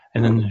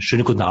Einen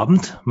schönen guten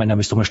Abend. Mein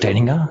Name ist Thomas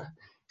Steininger.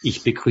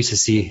 Ich begrüße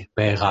Sie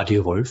bei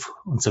Radio Wolf,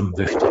 unserem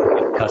wöchentlichen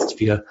Podcast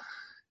für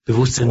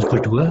Bewusstsein und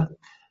Kultur.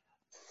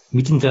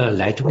 Mit in der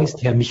Leitung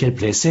ist Herr Michael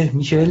Plesse.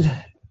 Michael,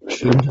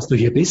 schön, dass du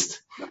hier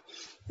bist.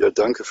 Ja,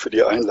 danke für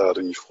die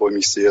Einladung. Ich freue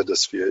mich sehr,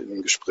 dass wir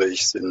im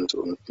Gespräch sind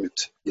und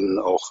mit Ihnen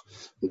auch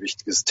ein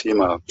wichtiges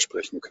Thema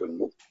besprechen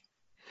können.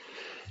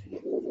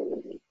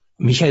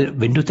 Michael,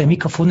 wenn du dein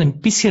Mikrofon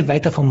ein bisschen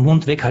weiter vom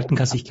Mund weghalten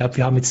kannst, ich glaube,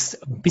 wir haben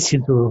jetzt ein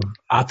bisschen so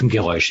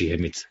Atemgeräusche hier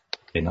mit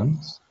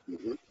drinnen.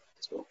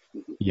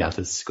 Ja,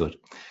 das ist gut.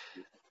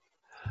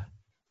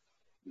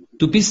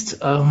 Du bist,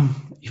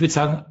 ich würde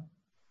sagen,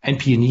 ein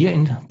Pionier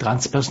in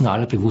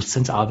transpersonaler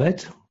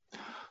Bewusstseinsarbeit.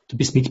 Du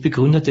bist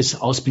Mitbegründer des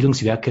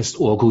Ausbildungswerkes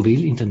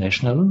Orgoville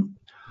International.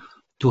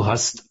 Du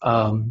hast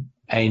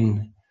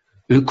ein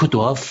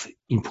Ökodorf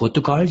in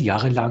Portugal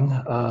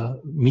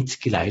jahrelang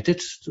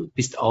mitgeleitet. Du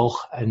bist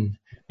auch ein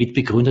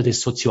Mitbegründer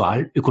des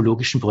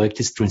sozial-ökologischen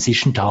Projektes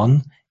Transition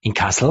Town in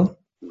Kassel.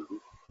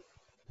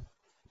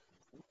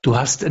 Du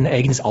hast ein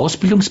eigenes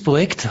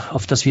Ausbildungsprojekt,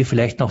 auf das wir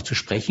vielleicht noch zu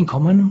sprechen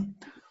kommen.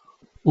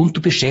 Und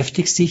du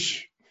beschäftigst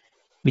dich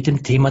mit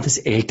dem Thema des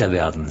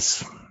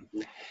Älterwerdens.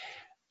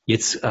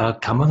 Jetzt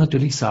kann man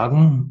natürlich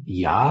sagen,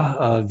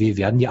 ja, wir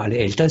werden ja alle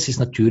älter. Es ist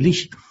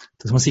natürlich,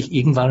 dass man sich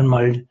irgendwann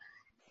mal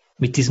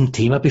mit diesem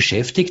Thema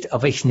beschäftigt.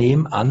 Aber ich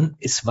nehme an,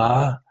 es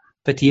war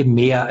bei dir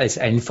mehr als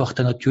einfach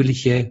der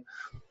natürliche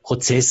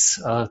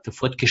Prozess der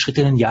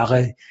fortgeschrittenen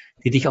Jahre,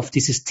 die dich auf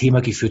dieses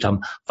Thema geführt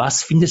haben.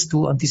 Was findest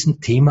du an diesem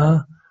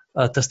Thema,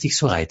 das dich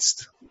so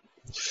reizt?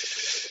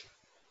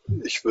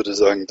 Ich würde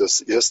sagen,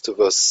 das Erste,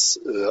 was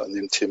an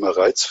dem Thema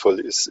reizvoll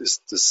ist,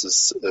 dass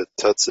es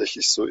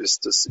tatsächlich so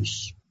ist, dass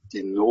ich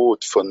die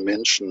Not von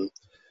Menschen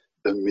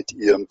mit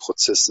ihrem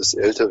Prozess des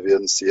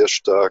Älterwerdens sehr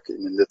stark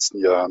in den letzten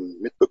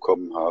Jahren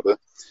mitbekommen habe.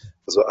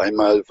 Also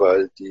einmal,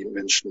 weil die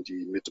Menschen,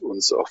 die mit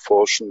uns auch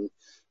forschen,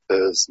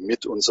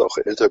 mit uns auch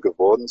älter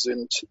geworden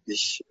sind.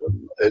 Ich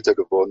älter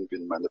geworden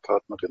bin, meine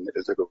Partnerin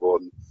älter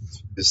geworden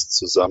ist.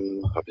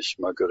 Zusammen, habe ich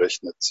mal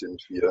gerechnet,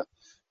 sind wir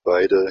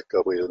beide,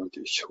 Gabriel und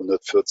ich,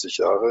 140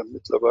 Jahre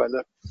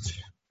mittlerweile.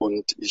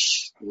 Und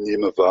ich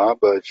nehme wahr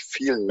bei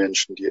vielen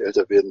Menschen, die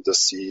älter werden,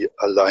 dass sie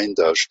allein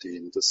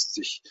dastehen, dass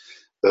sie sich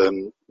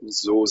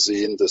so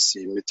sehen, dass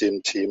sie mit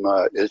dem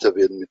Thema älter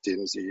werden, mit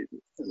dem sie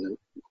eine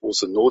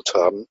große Not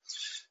haben,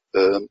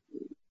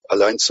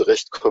 allein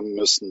zurechtkommen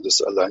müssen, das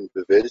allein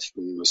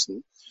bewältigen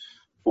müssen.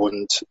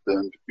 Und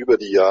über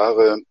die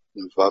Jahre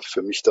war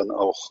für mich dann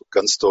auch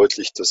ganz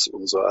deutlich, dass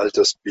unsere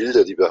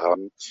Altersbilder, die wir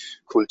haben,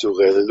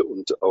 kulturell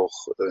und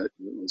auch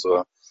in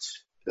unserer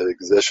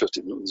Gesellschaft,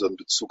 in unseren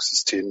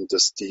Bezugssystemen,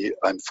 dass die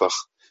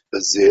einfach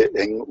sehr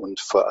eng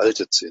und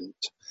veraltet sind.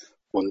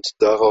 Und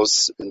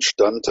daraus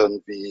entstand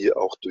dann, wie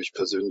auch durch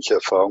persönliche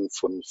Erfahrungen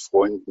von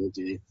Freunden,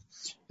 die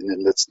in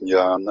den letzten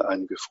Jahren,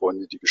 einige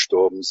Freunde, die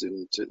gestorben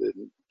sind,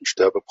 im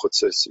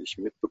Sterbeprozess ich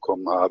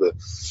mitbekommen habe,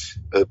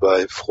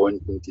 bei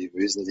Freunden, die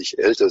wesentlich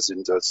älter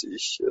sind als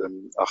ich,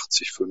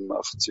 80,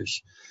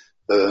 85,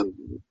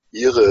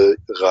 ihre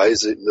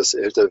Reise in das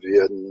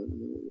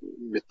Älterwerden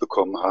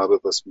mitbekommen habe,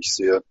 was mich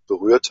sehr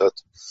berührt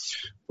hat.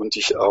 Und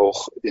ich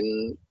auch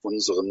in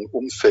unseren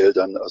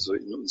Umfeldern, also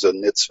in unseren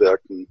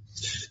Netzwerken,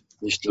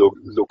 nicht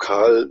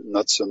lokal,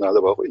 national,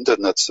 aber auch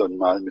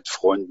international mit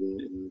Freunden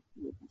in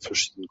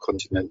verschiedenen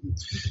Kontinenten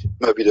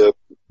immer wieder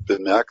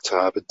bemerkt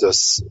habe,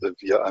 dass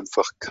wir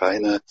einfach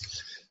keine,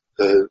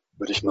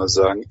 würde ich mal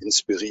sagen,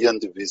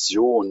 inspirierende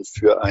Vision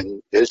für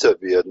ein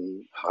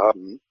Älterwerden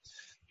haben,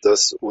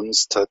 das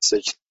uns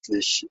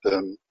tatsächlich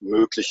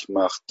möglich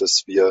macht,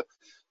 dass wir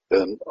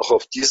auch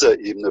auf dieser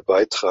Ebene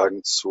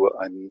beitragen zu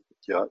einem,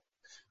 ja,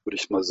 würde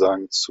ich mal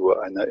sagen, zu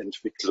einer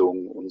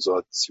Entwicklung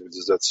unserer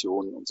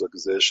Zivilisation, unserer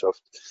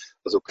Gesellschaft,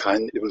 also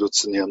keinen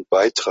evolutionären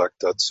Beitrag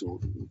dazu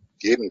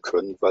geben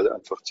können, weil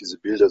einfach diese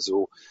Bilder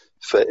so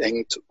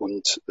verengt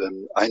und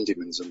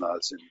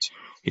eindimensional sind.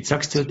 Jetzt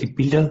sagst du, die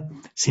Bilder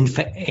sind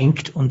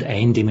verengt und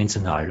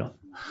eindimensional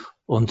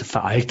und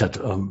veraltet.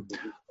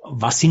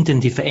 Was sind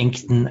denn die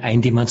verengten,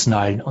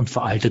 eindimensionalen und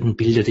veralteten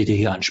Bilder, die du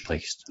hier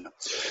ansprichst?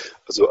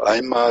 Also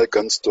einmal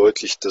ganz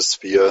deutlich,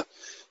 dass wir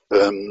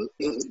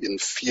in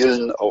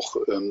vielen auch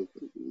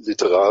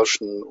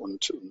literarischen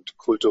und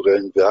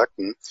kulturellen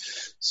Werken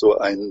so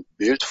ein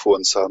Bild vor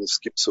uns haben. Es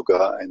gibt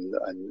sogar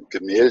ein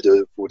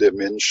Gemälde, wo die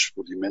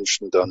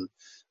Menschen dann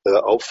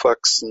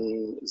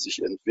aufwachsen,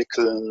 sich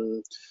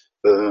entwickeln,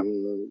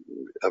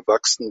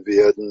 erwachsen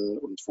werden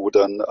und wo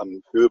dann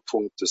am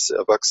Höhepunkt des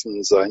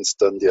Erwachsenseins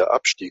dann der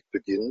Abstieg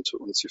beginnt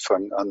und sie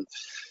fangen an,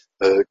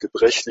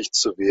 gebrechlich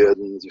zu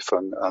werden, sie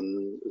fangen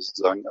an,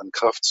 sozusagen an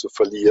Kraft zu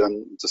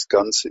verlieren. Das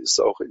Ganze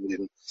ist auch in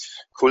den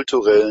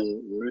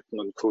kulturellen Mythen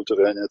und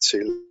kulturellen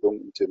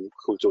Erzählungen und dem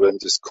kulturellen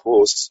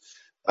Diskurs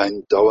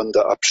ein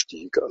dauernder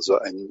Abstieg, also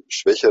ein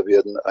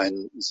Schwächerwerden,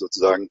 ein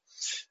sozusagen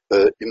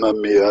immer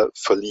mehr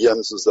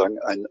Verlieren, sozusagen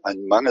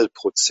ein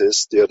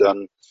Mangelprozess, der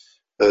dann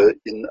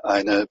in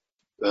eine,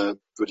 würde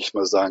ich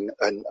mal sagen,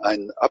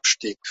 einen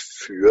Abstieg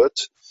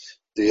führt,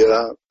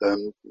 der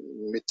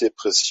mit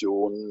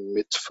Depression,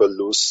 mit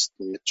Verlust,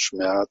 mit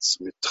Schmerz,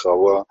 mit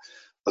Trauer,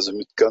 also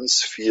mit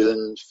ganz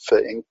vielen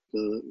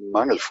verengten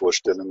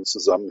Mangelvorstellungen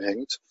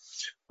zusammenhängt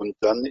und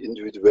dann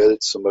individuell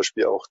zum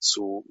Beispiel auch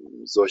zu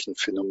solchen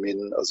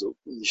Phänomenen, also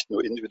nicht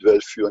nur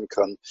individuell führen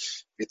kann,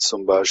 wie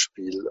zum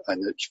Beispiel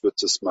ich würde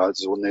das mal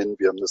so nennen,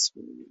 wir haben das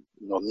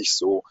noch nicht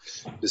so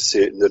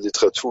bisher in der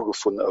Literatur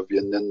gefunden, aber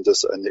wir nennen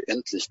das eine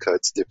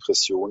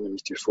Endlichkeitsdepression,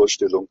 nämlich die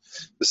Vorstellung,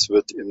 es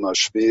wird immer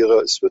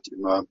schwerer, es wird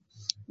immer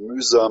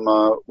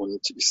mühsamer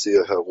und ich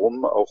sehe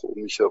auch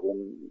um mich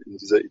herum in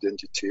dieser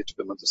Identität,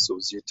 wenn man das so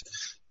sieht,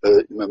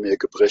 immer mehr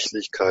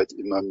Gebrechlichkeit,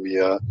 immer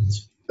mehr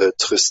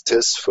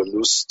Tristesse,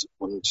 Verlust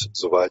und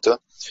so weiter.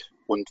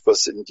 Und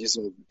was in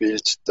diesem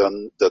Bild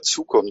dann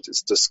dazukommt,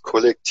 ist das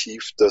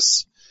Kollektiv,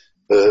 das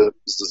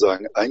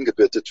sozusagen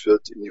eingebettet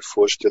wird in die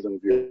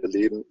Vorstellung, wir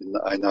leben in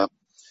einer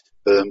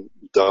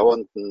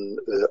dauernden,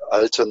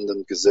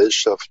 alternden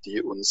Gesellschaft,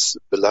 die uns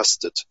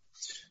belastet.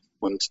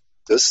 Und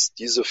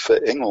diese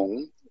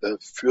Verengung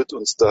führt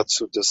uns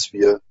dazu, dass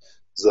wir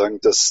sagen,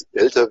 das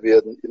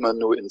Älterwerden immer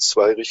nur in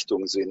zwei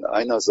Richtungen sehen.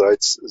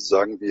 Einerseits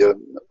sagen wir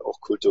auch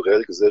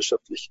kulturell,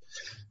 gesellschaftlich,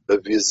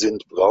 wir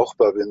sind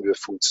brauchbar, wenn wir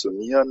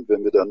funktionieren.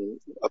 Wenn wir dann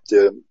ab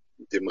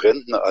dem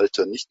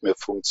Rentenalter nicht mehr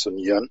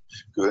funktionieren,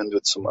 gehören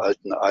wir zum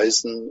alten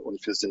Eisen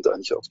und wir sind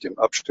eigentlich auf dem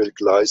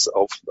Abstellgleis,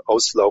 auf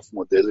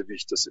Auslaufmodelle, wie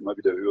ich das immer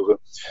wieder höre.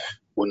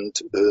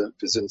 Und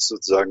wir sind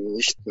sozusagen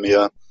nicht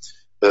mehr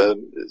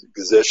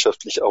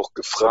gesellschaftlich auch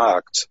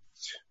gefragt.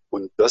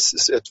 Und das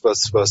ist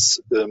etwas,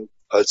 was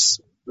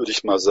als, würde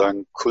ich mal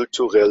sagen,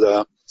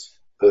 kultureller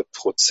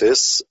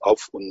Prozess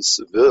auf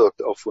uns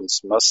wirkt, auf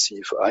uns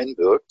massiv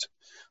einwirkt.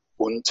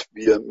 Und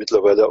wir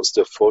mittlerweile aus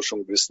der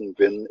Forschung wissen,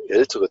 wenn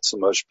Ältere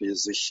zum Beispiel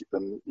sich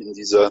in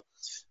dieser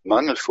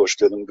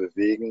Mangelvorstellung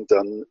bewegen,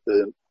 dann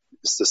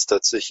ist es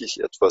tatsächlich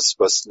etwas,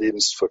 was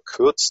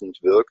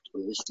lebensverkürzend wirkt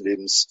und nicht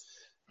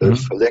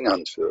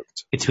lebensverlängernd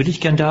wirkt. Jetzt würde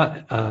ich gern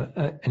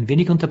da ein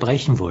wenig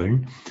unterbrechen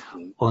wollen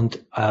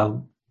und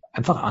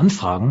einfach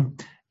anfragen.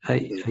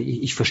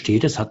 Ich verstehe,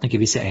 das hat eine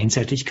gewisse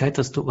Einseitigkeit,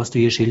 was du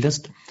hier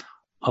schilderst,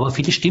 aber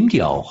vieles stimmt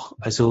ja auch.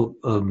 Also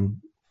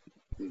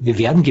wir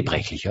werden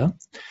gebrechlicher.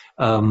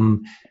 Wir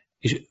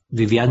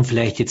werden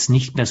vielleicht jetzt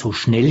nicht mehr so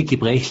schnell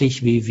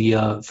gebrechlich, wie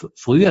wir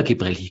früher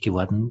gebrechlich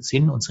geworden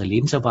sind. Unsere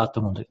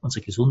Lebenserwartung und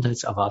unsere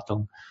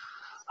Gesundheitserwartung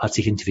hat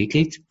sich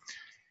entwickelt.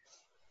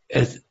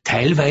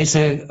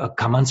 Teilweise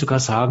kann man sogar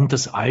sagen,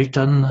 dass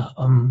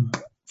Altern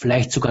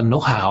vielleicht sogar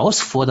noch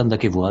herausfordernder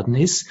geworden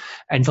ist,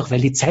 einfach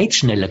weil die Zeit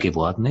schneller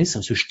geworden ist.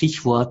 Also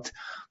Stichwort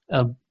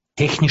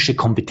technische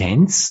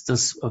Kompetenz,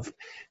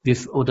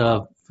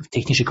 oder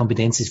technische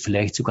Kompetenz ist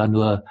vielleicht sogar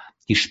nur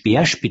die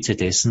Speerspitze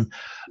dessen.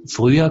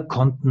 Früher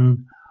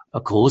konnten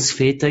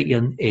Großväter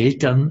ihren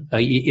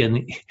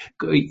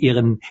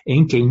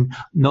Enkeln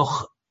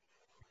noch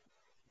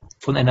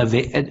von eine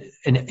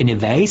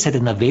Weisheit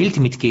einer Welt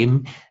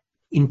mitgeben,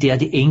 in der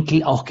die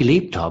Enkel auch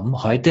gelebt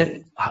haben.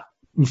 Heute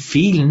in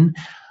vielen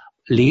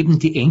leben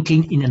die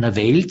Enkel in einer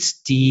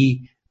Welt,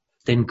 die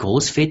den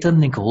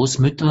Großvätern, den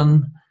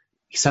Großmüttern,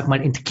 ich sag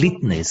mal,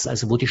 entglitten ist.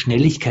 Also wo die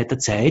Schnelligkeit der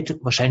Zeit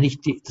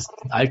wahrscheinlich den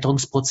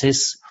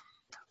Alterungsprozess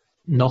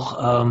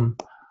noch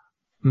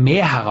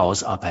mehr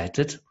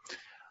herausarbeitet.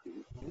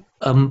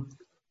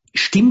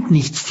 Stimmt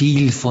nicht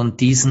viel von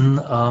diesen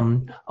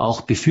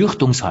auch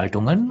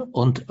Befürchtungshaltungen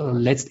und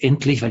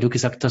letztendlich, weil du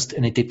gesagt hast,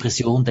 eine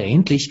Depression der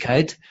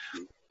Endlichkeit,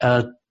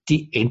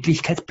 die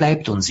Endlichkeit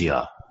bleibt uns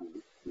ja.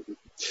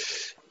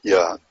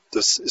 Ja,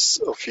 das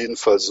ist auf jeden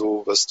Fall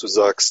so, was du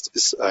sagst,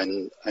 ist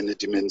eine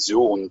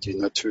Dimension, die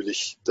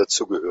natürlich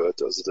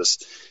dazugehört. Also das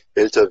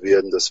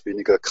Älterwerden, das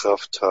weniger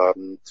Kraft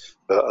haben,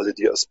 alle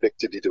die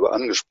Aspekte, die du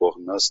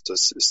angesprochen hast,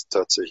 das ist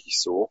tatsächlich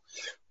so.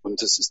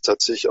 Und es ist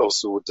tatsächlich auch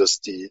so,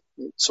 dass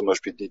zum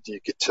Beispiel die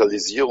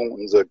Digitalisierung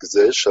unserer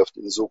Gesellschaft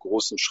in so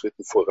großen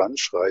Schritten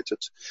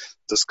voranschreitet,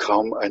 dass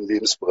kaum ein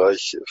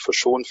Lebensbereich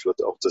verschont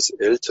wird. Auch das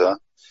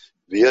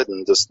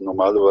Älterwerden, das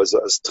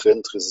normalerweise als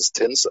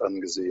Trendresistenz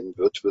angesehen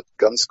wird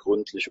ganz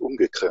gründlich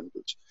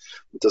umgekrempelt.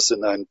 Und das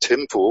in einem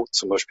Tempo,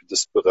 zum Beispiel,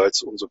 dass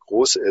bereits unsere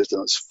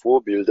Großeltern als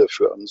Vorbilder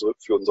für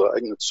unsere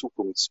eigene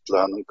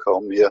Zukunftsplanung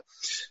kaum mehr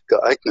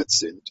geeignet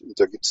sind. Und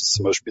da gibt es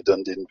zum Beispiel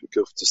dann den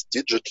Begriff des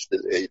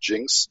Digital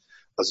Agings,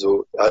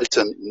 also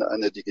Altern in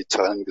einer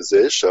digitalen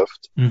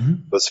Gesellschaft,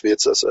 was wir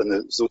jetzt als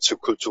eine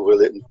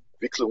soziokulturelle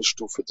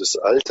Entwicklungsstufe des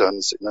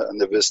Alterns in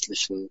einer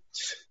westlichen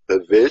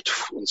Welt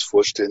uns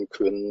vorstellen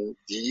können,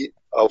 die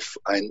auf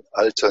ein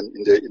Altern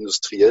in der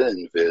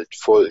industriellen Welt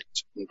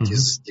folgt. Und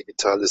dieses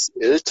digitales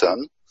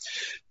Eltern,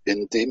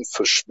 in dem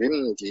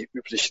verschwimmen die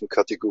üblichen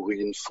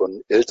Kategorien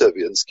von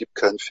Älterwerden. Es gibt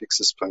kein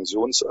fixes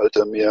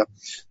Pensionsalter mehr.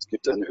 Es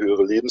gibt eine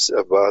höhere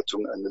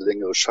Lebenserwartung, eine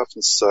längere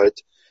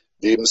Schaffenszeit.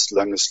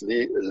 Lebenslanges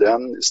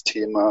Lernen ist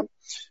Thema.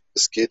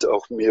 Es geht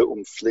auch mehr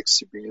um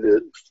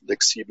flexible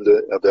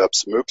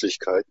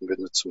Erwerbsmöglichkeiten,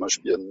 wenn du zum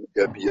Beispiel an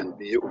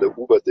Airbnb oder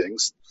Uber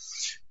denkst.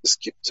 Es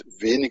gibt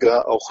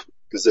weniger auch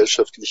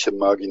gesellschaftliche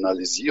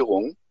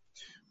Marginalisierung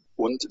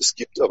Und es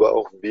gibt aber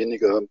auch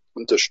weniger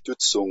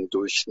Unterstützung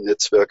durch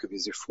Netzwerke, wie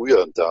sie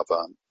früher da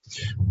waren.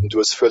 Und du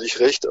hast völlig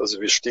recht, also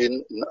wir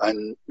stehen in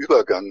einem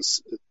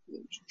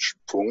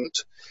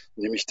Übergangspunkt,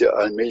 nämlich der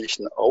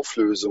allmählichen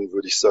Auflösung,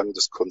 würde ich sagen,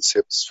 des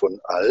Konzepts von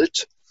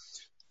alt.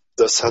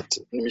 Das hat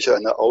nämlich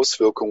eine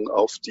Auswirkung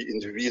auf die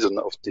Individuen,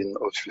 auf die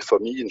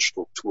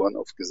Familienstrukturen,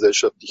 auf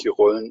gesellschaftliche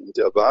Rollen und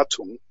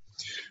Erwartungen.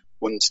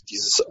 Und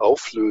dieses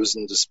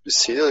Auflösen des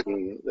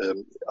bisherigen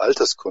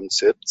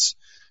Alterskonzepts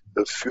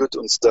führt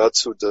uns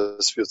dazu,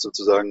 dass wir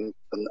sozusagen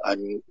an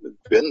einem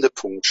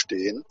Wendepunkt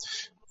stehen,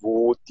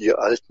 wo die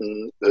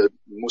alten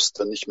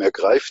Muster nicht mehr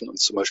greifen und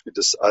zum Beispiel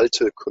das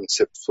alte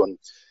Konzept von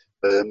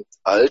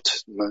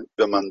alt,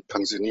 wenn man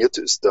pensioniert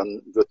ist,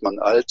 dann wird man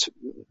alt,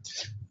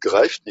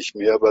 greift nicht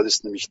mehr, weil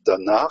es nämlich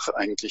danach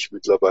eigentlich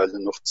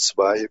mittlerweile noch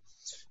zwei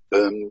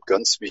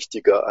ganz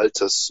wichtige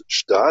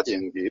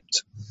Altersstadien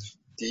gibt,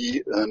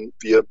 die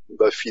wir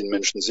bei vielen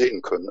Menschen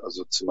sehen können.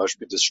 Also zum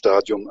Beispiel das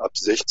Stadium ab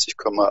 60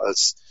 kann man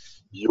als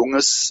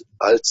junges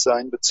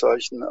Altsein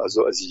bezeichnen,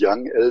 also als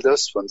Young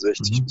Elders von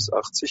 60 bis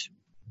 80.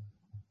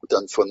 Und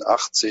dann von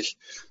 80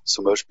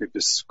 zum Beispiel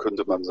bis,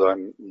 könnte man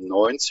sagen,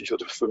 90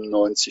 oder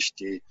 95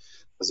 die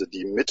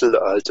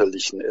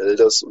mittelalterlichen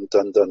Elders. Und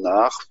dann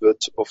danach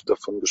wird oft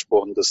davon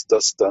gesprochen, dass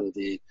das dann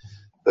die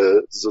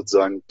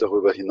sozusagen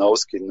darüber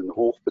hinausgehenden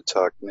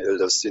hochbetagten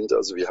Elders sind.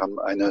 Also wir haben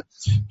eine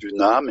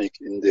Dynamik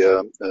in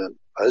der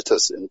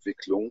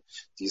Altersentwicklung,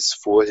 die es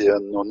vorher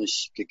noch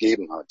nicht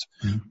gegeben hat.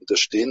 Und da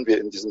stehen wir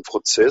in diesem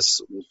Prozess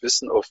und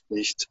wissen oft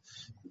nicht,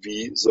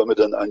 wie sollen wir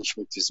dann eigentlich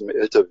mit diesem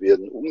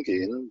Älterwerden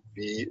umgehen?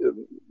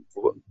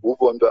 Wo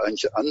wollen wir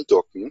eigentlich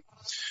andocken?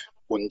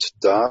 Und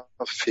da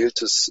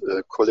fehlt es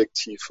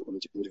kollektiv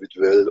und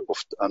individuell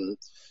oft an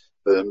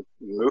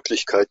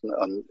Möglichkeiten,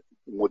 an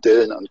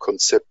Modellen, an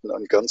Konzepten,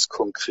 an ganz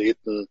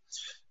konkreten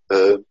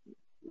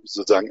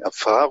sozusagen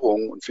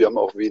Erfahrungen. Und wir haben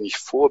auch wenig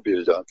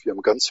Vorbilder. Wir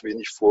haben ganz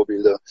wenig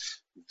Vorbilder,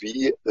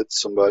 wie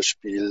zum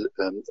Beispiel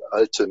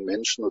alte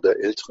Menschen oder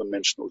ältere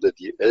Menschen oder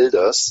die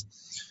Elders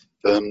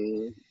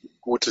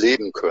gut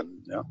leben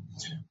können. Ja.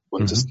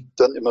 Und es gibt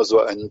dann immer so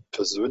einen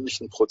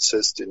persönlichen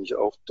Prozess, den ich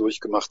auch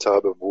durchgemacht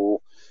habe,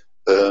 wo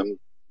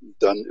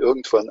dann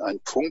irgendwann ein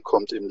Punkt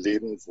kommt im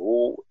Leben,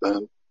 wo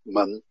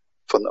man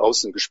von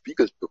außen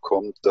gespiegelt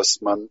bekommt,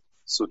 dass man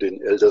zu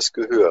den Elders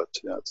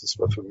gehört. Ja, das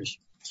war für mich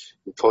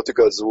in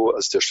Portugal so,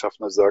 als der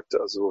Schaffner sagte,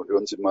 also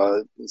hören Sie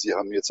mal, Sie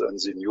haben jetzt ein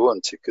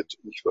Seniorenticket.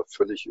 Und ich war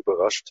völlig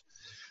überrascht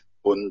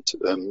und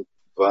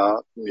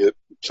war mir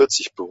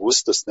plötzlich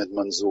bewusst, das nennt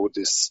man so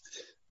das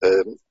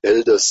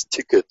Elders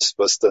Ticket,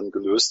 was dann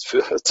gelöst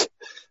wird,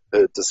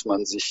 dass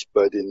man sich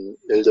bei den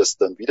Elders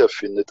dann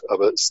wiederfindet,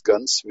 aber es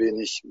ganz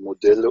wenig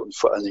Modelle und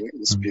vor allen Dingen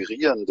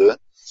inspirierende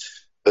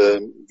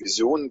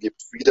Visionen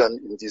gibt, wie dann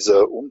in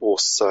dieser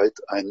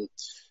Umbruchszeit ein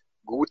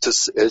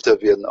gutes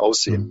Älterwerden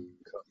aussehen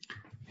kann.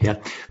 Ja,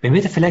 wenn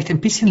wir da vielleicht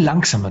ein bisschen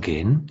langsamer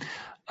gehen.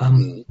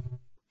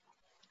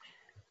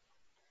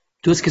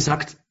 Du hast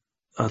gesagt,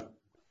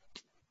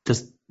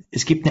 dass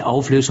es gibt eine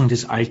Auflösung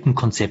des alten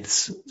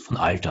Konzepts von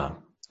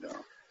Alter. Ja.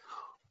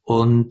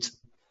 Und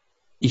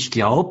ich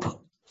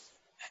glaube,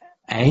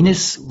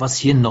 eines, was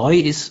hier neu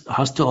ist,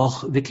 hast du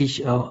auch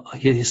wirklich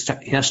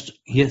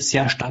hier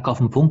sehr stark auf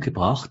den Punkt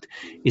gebracht.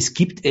 Es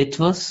gibt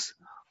etwas,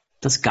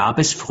 das gab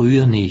es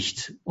früher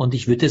nicht. Und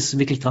ich würde es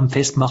wirklich daran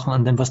festmachen,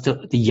 an dem, was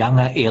die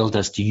Younger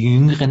Elders, die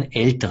jüngeren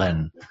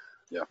Älteren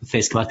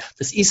festgemacht.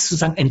 Das ist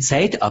sozusagen ein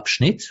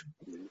Zeitabschnitt,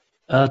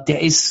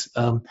 der ist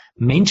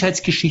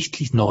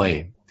menschheitsgeschichtlich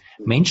neu.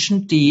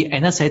 Menschen, die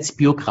einerseits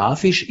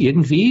biografisch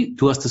irgendwie,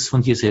 du hast das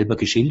von dir selber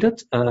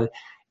geschildert,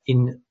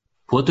 in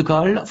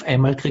Portugal, auf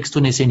einmal kriegst du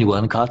eine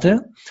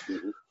Seniorenkarte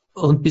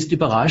und bist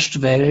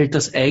überrascht, weil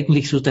das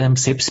eigentlich so deinem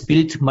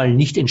Selbstbild mal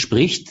nicht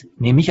entspricht,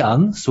 nehme ich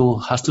an,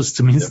 so hast du es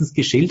zumindest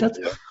geschildert.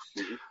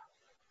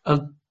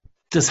 Ja.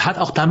 Das hat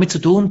auch damit zu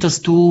tun,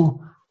 dass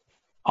du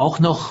auch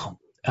noch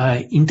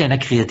in deiner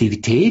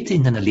Kreativität,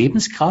 in deiner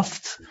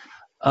Lebenskraft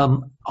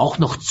auch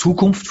noch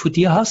Zukunft vor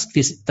dir hast.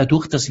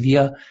 Dadurch, dass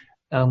wir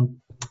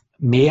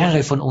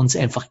mehrere von uns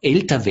einfach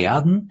älter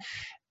werden,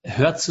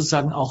 hört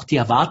sozusagen auch die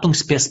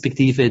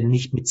Erwartungsperspektive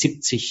nicht mit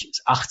 70,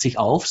 80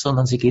 auf,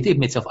 sondern sie geht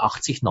eben jetzt auf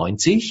 80,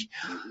 90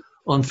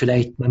 und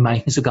vielleicht bei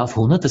manchen sogar auf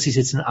 100. Das ist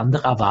jetzt ein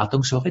anderer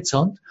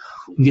Erwartungshorizont.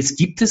 Und jetzt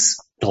gibt es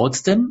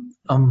trotzdem,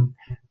 du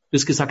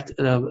hast gesagt,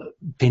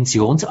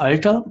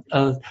 Pensionsalter,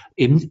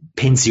 eben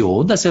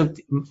Pension, also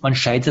man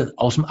scheidet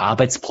aus dem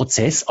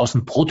Arbeitsprozess, aus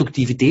dem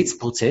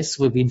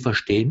Produktivitätsprozess, wo wir ihn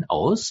verstehen,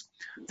 aus.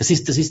 Das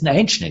ist ein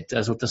Einschnitt.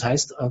 Also das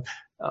heißt,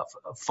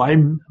 vor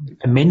allem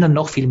bei Männern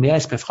noch viel mehr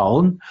als bei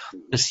Frauen,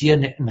 dass hier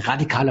ein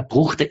radikaler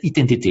Bruch der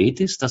Identität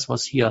ist. Das,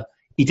 was hier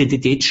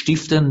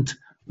identitätsstiftend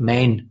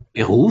mein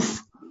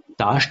Beruf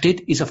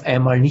dasteht, ist auf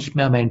einmal nicht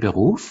mehr mein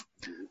Beruf.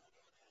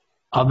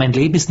 Aber mein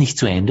Leben ist nicht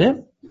zu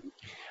Ende.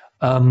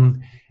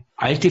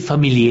 Alte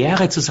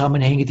familiäre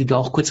Zusammenhänge, die du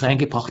auch kurz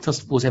reingebracht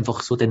hast, wo es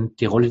einfach so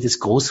die Rolle des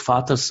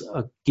Großvaters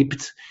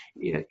gibt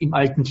im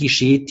alten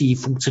Klischee, die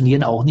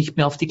funktionieren auch nicht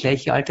mehr auf die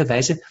gleiche Art und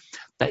Weise.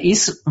 Da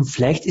ist, und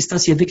vielleicht ist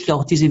das ja wirklich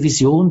auch diese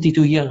Vision, die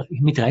du hier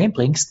mit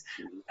reinbringst,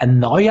 ein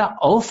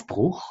neuer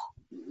Aufbruch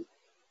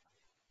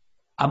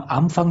am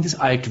Anfang des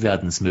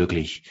Altwerdens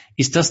möglich.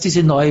 Ist das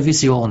diese neue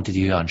Vision, die du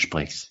hier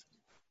ansprichst?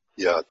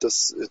 Ja,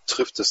 das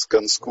trifft es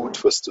ganz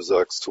gut, was du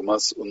sagst,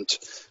 Thomas. Und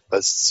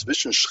als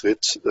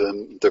Zwischenschritt,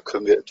 da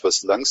können wir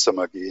etwas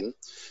langsamer gehen,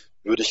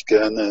 würde ich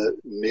gerne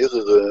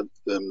mehrere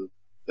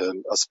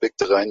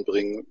Aspekte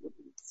reinbringen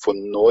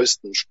von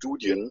neuesten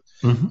Studien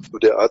zu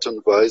der Art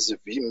und Weise,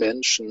 wie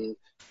Menschen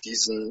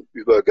diesen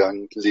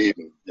Übergang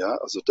leben. Ja,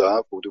 also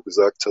da, wo du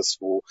gesagt hast,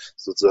 wo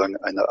sozusagen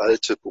eine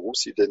alte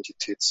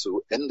Berufsidentität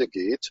zu Ende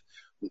geht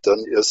und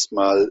dann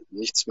erstmal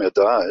nichts mehr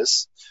da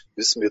ist,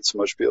 wissen wir zum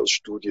Beispiel aus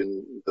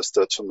Studien, dass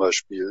da zum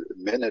Beispiel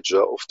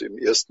Manager oft im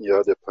ersten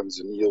Jahr der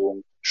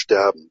Pensionierung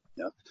sterben.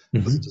 Ja,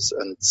 also das ist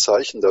ein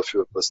Zeichen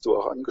dafür, was du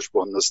auch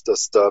angesprochen hast,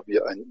 dass da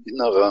wie ein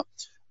innerer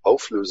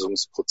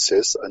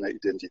Auflösungsprozess einer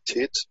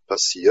Identität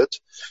passiert.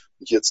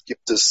 Und jetzt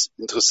gibt es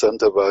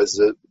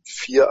interessanterweise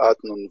 4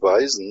 Arten und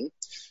Weisen,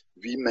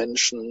 wie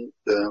Menschen,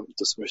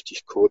 das möchte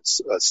ich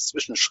kurz als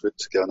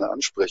Zwischenschritt gerne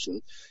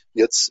ansprechen,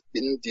 jetzt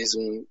in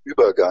diesem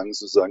Übergang,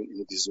 sozusagen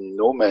in diesem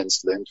No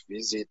Man's Land,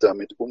 wie sie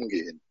damit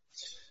umgehen.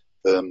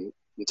 Und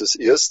das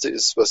erste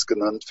ist, was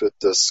genannt wird,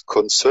 das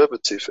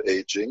Conservative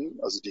Aging.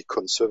 Also die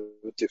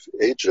Conservative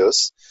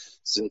Agers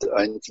sind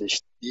eigentlich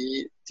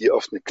die, die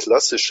auf eine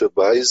klassische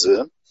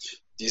Weise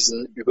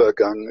diesen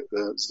Übergang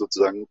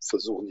sozusagen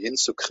versuchen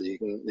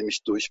hinzukriegen,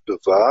 nämlich durch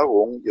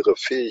Bewahrung ihrer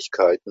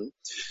Fähigkeiten.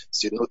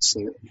 Sie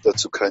nutzen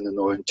dazu keine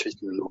neuen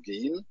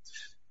Technologien.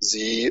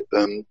 Sie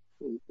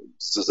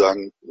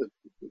sozusagen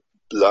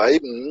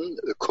bleiben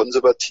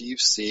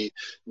konservativ. Sie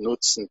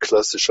nutzen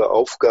klassische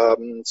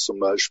Aufgaben, zum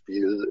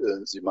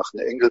Beispiel sie machen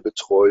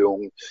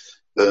Enkelbetreuung.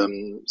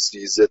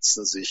 Sie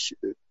setzen sich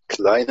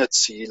kleine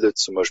Ziele,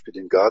 zum Beispiel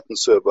den Garten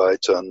zu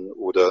erweitern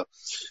oder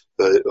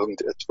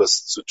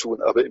irgendetwas zu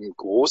tun. Aber im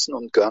Großen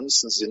und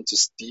Ganzen sind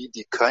es die,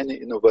 die keine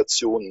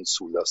Innovationen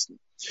zulassen,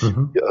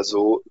 die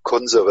also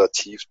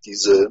konservativ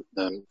diese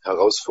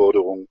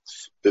Herausforderung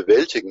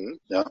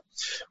bewältigen. Ja.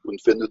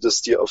 Und wenn du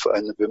das dir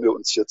wenn wir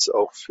uns jetzt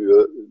auch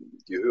für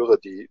die Hörer,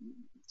 die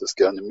das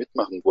gerne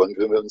mitmachen wollen,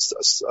 wenn wir uns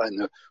das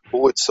eine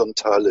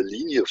horizontale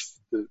Linie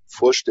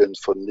vorstellen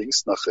von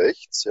links nach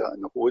rechts, ja,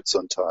 eine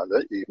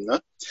horizontale Ebene,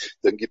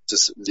 dann gibt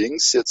es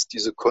links jetzt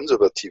diese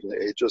konservativen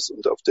Agers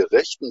und auf der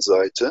rechten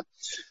Seite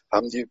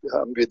haben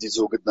wir die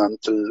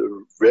sogenannte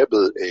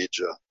Rebel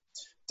Ager.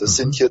 Das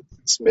sind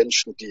jetzt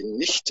Menschen, die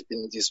nicht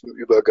in diesem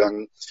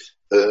Übergang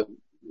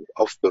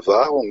auf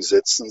Bewahrung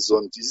setzen,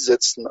 sondern die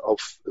setzen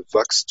auf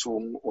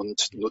Wachstum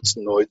und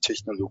nutzen neue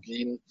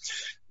Technologien.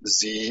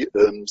 Sie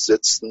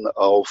setzen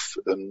auf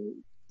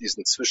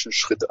diesen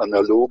Zwischenschritt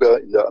analoger,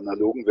 in der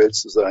analogen Welt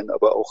zu sein,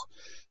 aber auch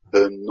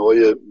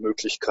neue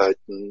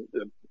Möglichkeiten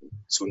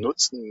zu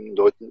nutzen,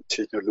 neue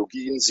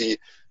Technologien. Sie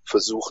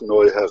versuchen,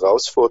 neue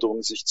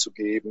Herausforderungen sich zu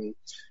geben.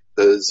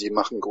 Sie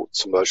machen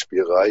zum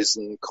Beispiel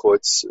Reisen,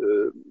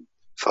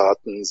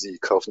 Kreuzfahrten, sie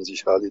kaufen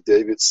sich Harley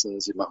Davidson,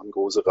 sie machen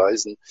große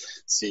Reisen,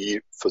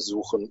 sie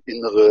versuchen,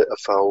 innere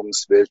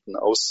Erfahrungswelten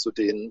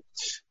auszudehnen.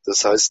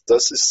 Das heißt,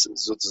 das ist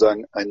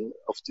sozusagen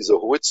auf dieser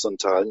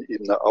horizontalen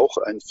Ebene auch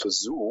ein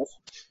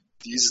Versuch,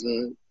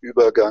 diesen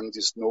Übergang,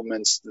 dieses No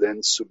Man's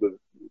Land zu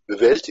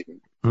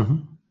bewältigen.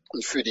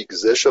 Und für die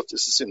Gesellschaft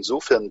ist es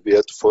insofern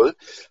wertvoll,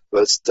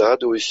 weil es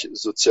dadurch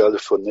soziale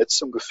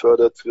Vernetzung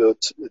gefördert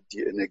wird,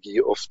 die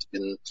Energie oft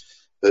in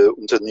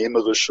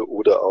unternehmerische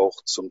oder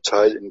auch zum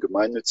Teil in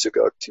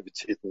gemeinnützige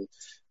Aktivitäten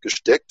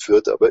gesteckt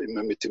wird, aber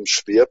immer mit dem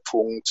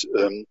Schwerpunkt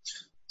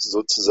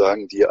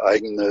sozusagen die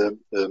eigene,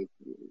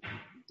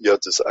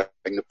 das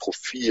eigene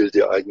Profil,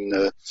 die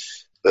eigene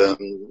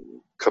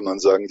kann man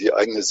sagen, die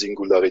eigene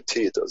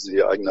Singularität, also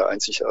die eigene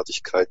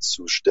Einzigartigkeit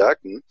zu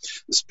stärken.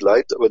 Es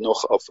bleibt aber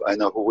noch auf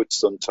einer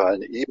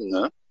horizontalen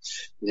Ebene,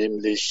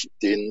 nämlich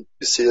den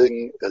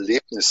bisherigen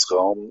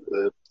Erlebnisraum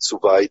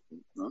zu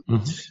weiten. Ne?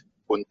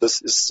 Und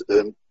das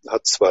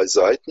hat 2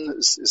 Seiten.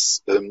 Es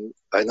ist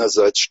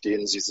einerseits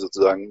stehen sie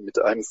sozusagen mit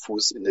einem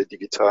Fuß in der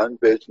digitalen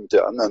Welt, mit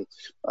der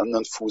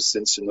anderen Fuß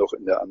sind sie noch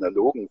in der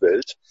analogen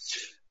Welt.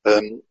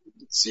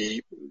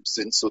 Sie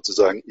sind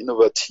sozusagen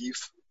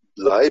innovativ,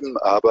 bleiben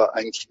aber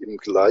eigentlich im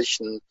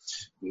gleichen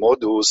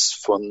Modus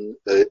von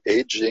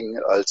Aging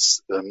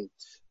als,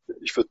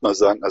 ich würde mal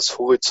sagen, als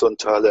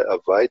horizontale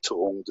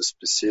Erweiterung der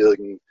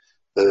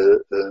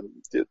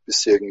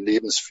bisherigen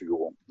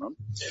Lebensführung. Ne?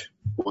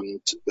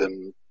 Und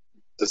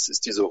das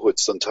ist diese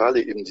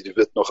horizontale Ebene, die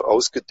wird noch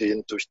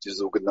ausgedehnt durch die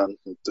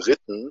sogenannten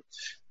Dritten.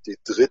 Die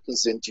Dritten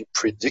sind die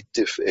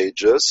Predictive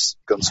Agers,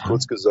 ganz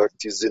kurz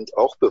gesagt, die sind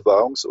auch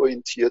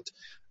bewahrungsorientiert,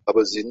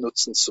 aber sie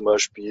nutzen zum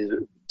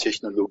Beispiel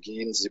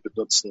Technologien, sie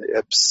benutzen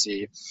Apps,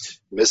 sie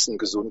messen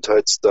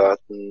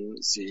Gesundheitsdaten,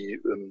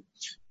 sie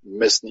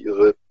messen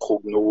ihre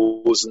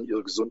Prognosen,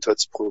 ihre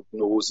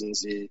Gesundheitsprognosen,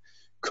 sie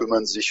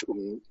kümmern sich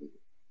um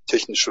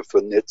technische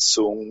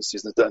Vernetzung, sie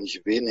sind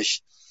eigentlich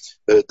wenig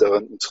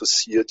daran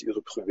interessiert,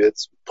 ihre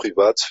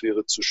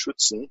Privatsphäre zu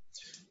schützen.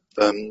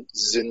 Sie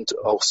sind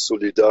auch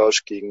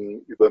solidarisch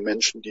gegenüber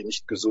Menschen, die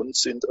nicht gesund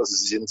sind. Also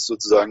sie sind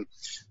sozusagen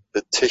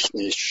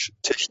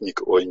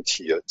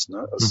technikorientiert,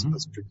 ne, als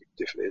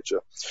Predictive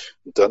Ager.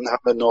 Und dann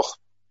haben wir noch,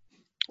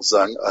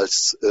 sagen,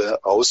 als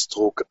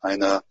Ausdruck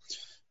einer,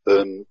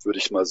 würde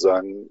ich mal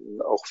sagen,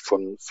 auch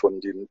von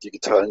dem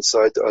digitalen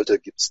Zeitalter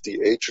gibt's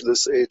die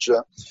Ageless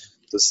Ager.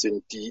 Das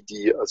sind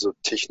die also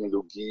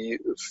Technologie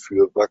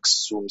für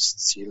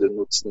Wachstumsziele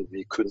nutzen,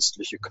 wie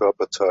künstliche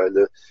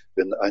Körperteile,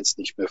 wenn eins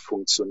nicht mehr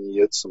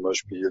funktioniert, zum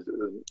Beispiel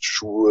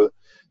Schuhe,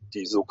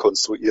 die so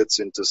konstruiert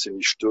sind, dass sie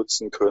nicht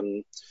stürzen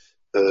können,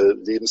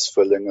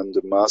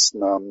 lebensverlängernde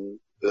Maßnahmen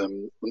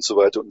und so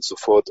weiter und so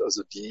fort,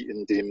 also die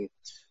in dem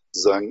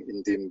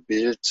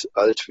Bild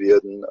alt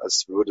werden,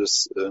 als würde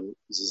es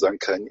sozusagen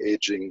kein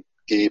Aging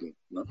geben.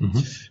 Ne?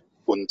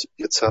 Und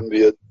jetzt haben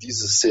wir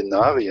diese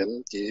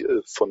Szenarien, die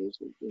von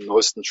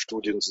neuesten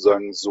Studien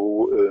sozusagen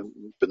so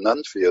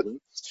benannt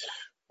werden.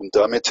 Und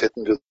damit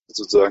hätten wir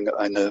sozusagen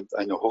eine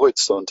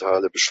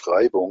horizontale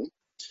Beschreibung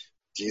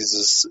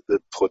dieses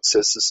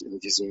Prozesses in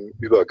diesem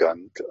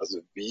Übergang, also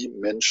wie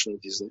Menschen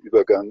diesen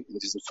Übergang in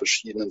diesen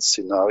verschiedenen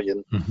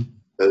Szenarien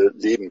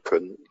leben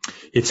können.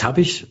 Jetzt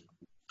habe ich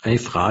eine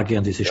Frage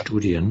an diese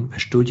Studien.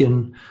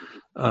 Studien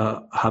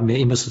haben ja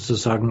immer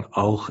sozusagen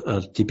auch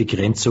die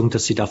Begrenzung,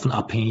 dass sie davon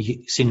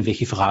abhängig sind,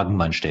 welche Fragen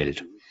man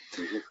stellt.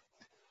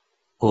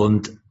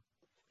 Und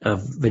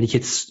wenn ich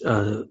jetzt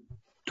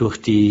durch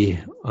die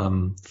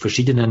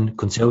verschiedenen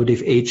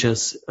Conservative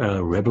Agers,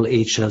 Rebel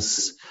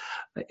Agers,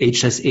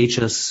 Ageless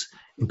Agers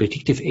und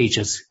Predictive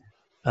Agers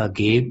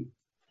gehe,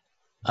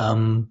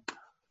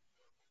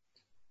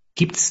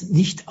 gibt es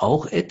nicht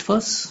auch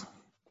etwas,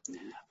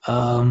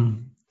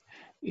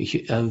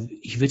 ich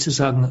würde so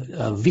sagen,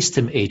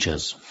 Wisdom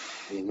Agers,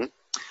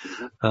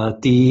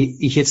 die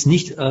ich jetzt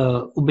nicht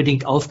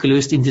unbedingt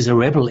aufgelöst in dieser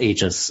Rebel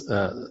Agers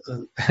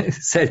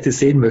Seite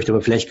sehen möchte,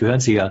 aber vielleicht gehören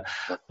sie ja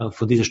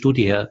von dieser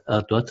Studie her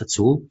dort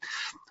dazu.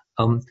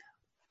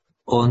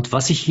 Und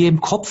was ich hier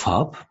im Kopf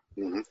habe,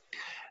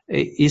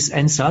 ist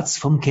ein Satz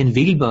von Ken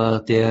Wilber,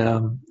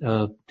 den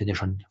er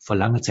schon vor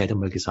langer Zeit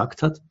einmal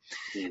gesagt hat,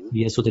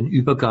 wie er so den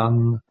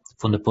Übergang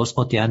von der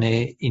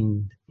Postmoderne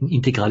in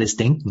integrales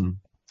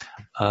Denken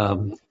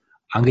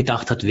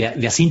angedacht hat.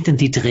 Wer sind denn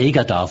die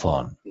Träger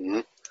davon?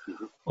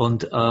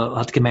 Und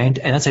hat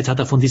gemeint, einerseits hat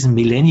er von diesen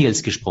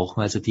Millennials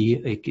gesprochen, also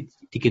die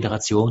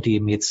Generation, die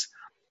eben jetzt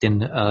den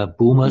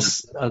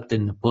Boomers,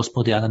 den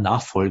Postmodernen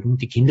nachfolgen,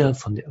 die Kinder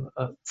von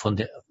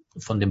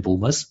den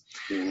Boomers,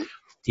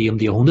 die um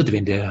die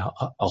Jahrhundertwende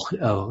auch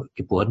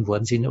geboren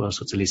worden sind oder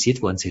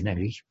sozialisiert worden sind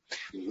eigentlich,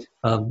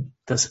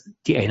 dass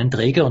die einen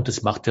Träger, und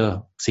das macht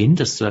ja Sinn,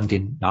 dass sozusagen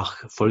die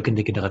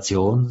nachfolgende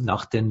Generation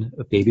nach den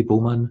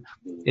Babyboomern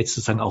jetzt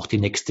sozusagen auch die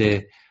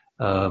nächste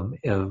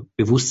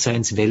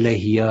Bewusstseinswelle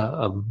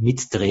hier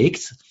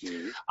mitträgt.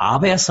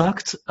 Aber er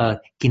sagt,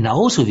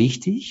 genauso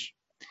wichtig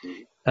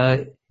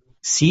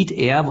sieht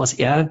er, was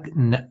er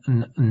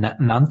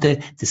nannte,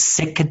 the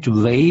second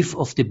wave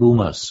of the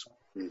boomers.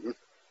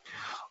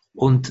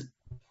 Und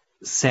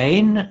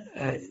sein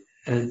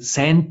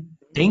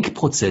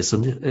Denkprozess,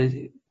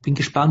 und bin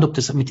gespannt, ob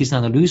das mit diesen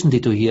Analysen,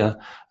 die du hier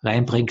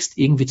reinbringst,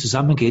 irgendwie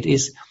zusammengeht,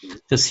 ist,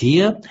 dass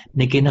hier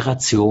eine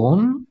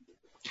Generation,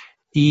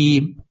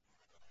 die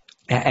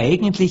er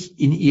eigentlich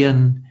in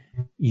ihren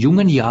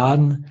jungen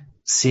Jahren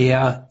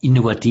sehr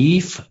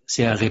innovativ,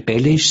 sehr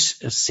rebellisch,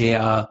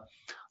 sehr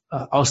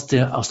aus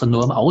der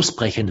Norm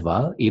ausbrechend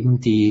war,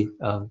 eben die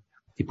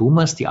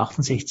Boomers, die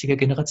 68er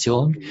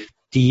Generation,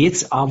 die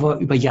jetzt aber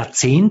über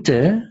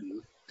Jahrzehnte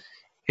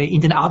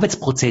in den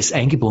Arbeitsprozess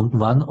eingebunden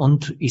waren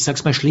und, ich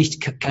sag's mal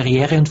schlicht,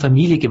 Karriere und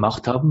Familie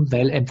gemacht haben,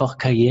 weil einfach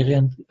Karriere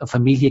und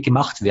Familie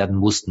gemacht werden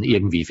mussten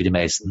irgendwie für die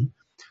meisten.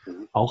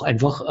 Auch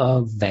einfach,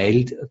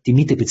 weil die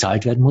Miete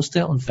bezahlt werden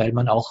musste und weil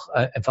man auch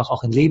einfach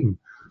auch ein Leben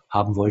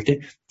haben wollte,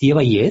 die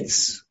aber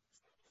jetzt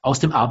aus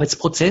dem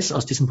Arbeitsprozess,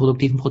 aus diesem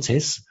produktiven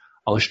Prozess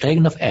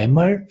aussteigen, auf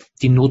einmal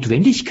die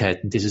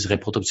Notwendigkeiten dieses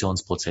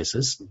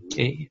Reproduktionsprozesses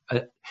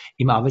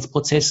im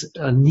Arbeitsprozess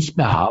nicht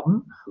mehr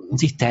haben und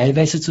sich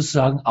teilweise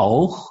sozusagen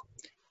auch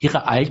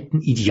ihre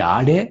alten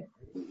Ideale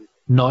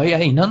neu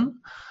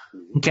erinnern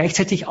und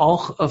gleichzeitig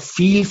auch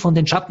viel von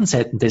den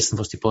Schattenseiten dessen,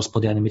 was die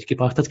Postmoderne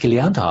mitgebracht hat,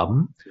 gelernt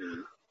haben.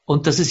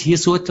 Und dass es hier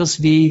so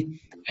etwas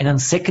wie einen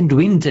Second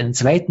Wind, einen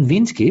zweiten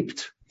Wind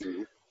gibt,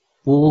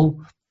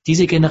 wo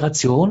diese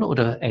Generation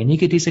oder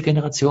einige dieser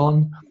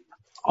Generation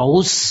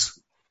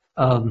aus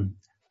dem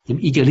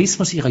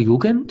Idealismus ihrer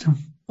Jugend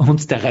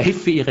und der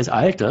Reife ihres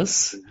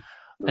Alters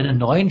einen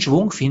neuen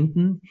Schwung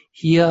finden,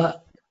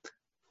 hier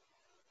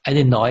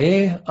eine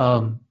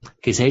neue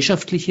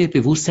gesellschaftliche,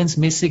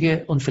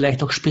 bewusstseinsmäßige und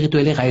vielleicht auch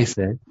spirituelle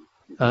Reife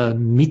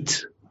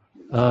mit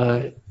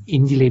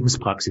in die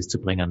Lebenspraxis zu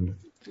bringen.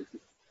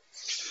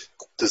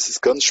 Das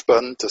ist ganz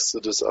spannend, dass du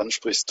das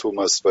ansprichst,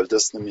 Thomas, weil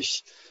das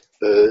nämlich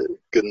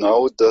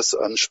genau das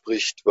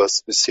anspricht,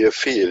 was bisher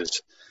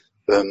fehlt.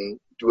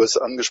 Du hast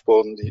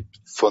angesprochen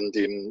von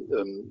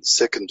dem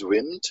Second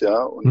Wind,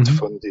 ja, und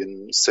von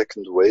dem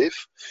Second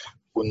Wave.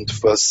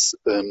 Und was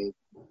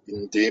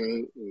in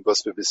dem,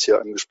 was wir bisher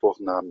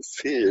angesprochen haben,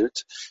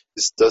 fehlt,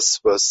 ist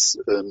das, was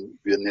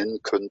wir nennen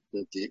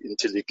könnten, die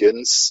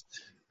Intelligenz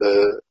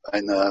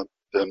einer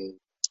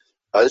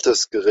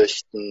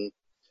altersgerechten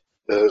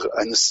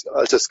eines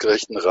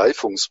altersgerechten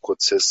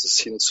Reifungsprozesses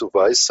hin zu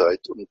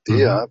Weisheit. Und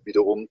der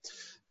wiederum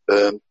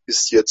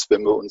ist jetzt,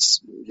 wenn wir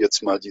uns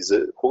jetzt mal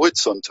diese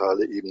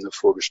horizontale Ebene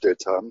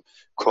vorgestellt haben,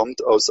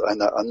 kommt aus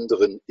einer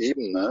anderen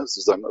Ebene,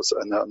 sozusagen aus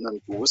einer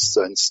anderen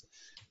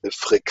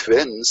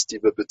Bewusstseinsfrequenz,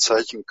 die wir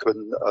bezeichnen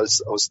können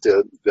als aus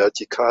der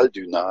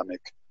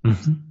Vertikaldynamik.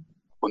 Mhm.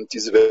 Und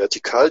diese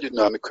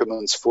Vertikaldynamik können wir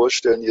uns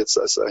vorstellen jetzt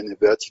als eine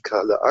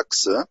vertikale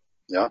Achse,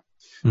 ja,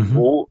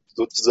 wo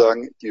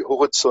sozusagen die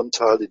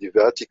horizontale, die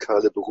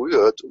vertikale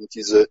berührt, und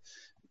diese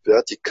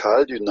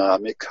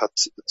Vertikaldynamik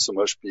hat zum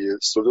Beispiel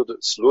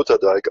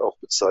Sloterdijk auch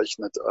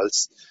bezeichnet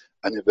als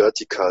eine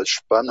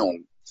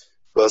Vertikalspannung.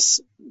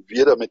 Was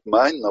wir damit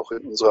meinen, auch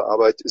in unserer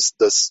Arbeit, ist,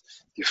 dass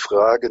die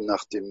Frage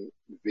nach dem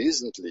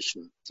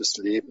Wesentlichen des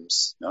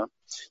Lebens, ja,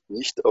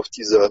 nicht auf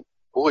dieser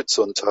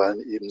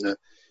horizontalen Ebene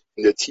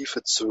in der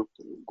Tiefe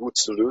gut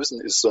zu lösen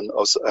ist, sondern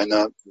aus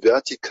einer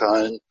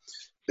vertikalen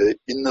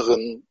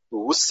inneren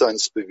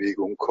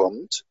Bewusstseinsbewegung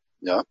kommt,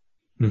 ja,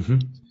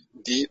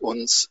 die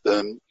uns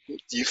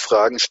die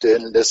Fragen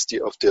stellen lässt,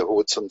 die auf der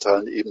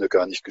horizontalen Ebene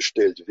gar nicht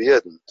gestellt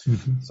werden.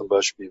 Zum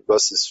Beispiel,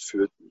 was ist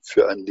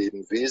für ein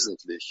Leben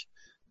wesentlich?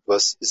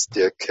 Was ist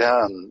der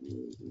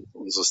Kern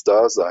unseres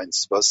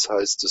Daseins? Was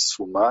heißt es,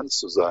 human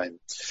zu sein?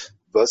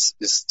 Was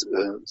ist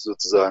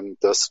sozusagen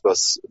das,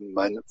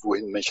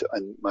 wohin mich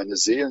meine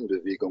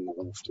Seelenbewegung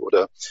ruft?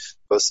 Oder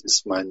was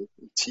ist mein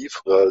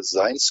tieferer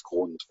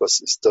Seinsgrund?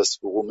 Was ist das,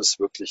 worum es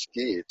wirklich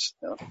geht?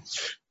 Ja?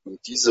 Und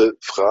diese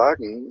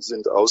Fragen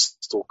sind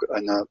Ausdruck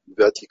einer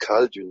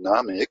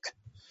Vertikaldynamik,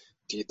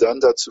 die dann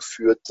dazu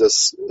führt,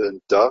 dass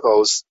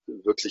daraus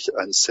wirklich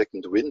ein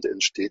Second Wind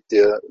entsteht,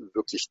 der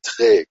wirklich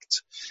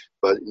trägt,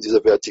 weil in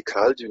dieser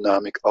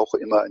Vertikaldynamik auch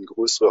immer ein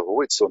größerer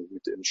Horizont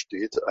mit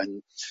entsteht,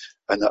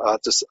 eine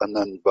Art des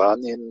anderen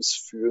Wahrnehmens,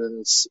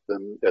 Fühlens,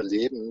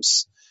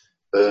 Erlebens,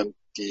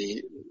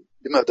 die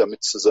immer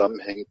damit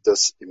zusammenhängt,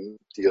 dass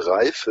die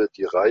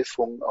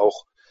Reifung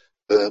auch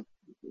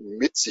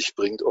mit sich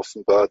bringt,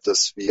 offenbar,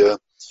 dass wir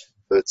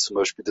zum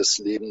Beispiel das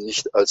Leben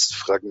nicht als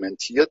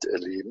fragmentiert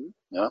erleben,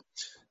 ja,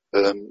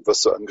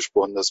 was du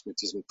angesprochen hast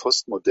mit diesem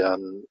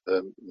postmodernen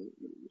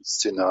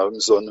Szenarium,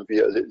 sondern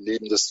wir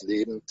erleben das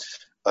Leben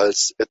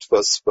als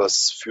etwas,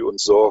 was für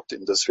uns sorgt,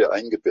 in das wir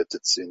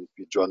eingebettet sind.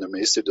 Wie John und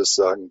Macy das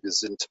sagen, wir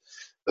sind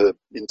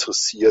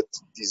interessiert,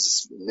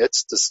 dieses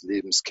Netz des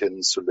Lebens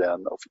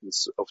kennenzulernen, auf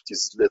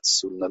dieses Netz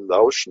zu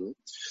lauschen,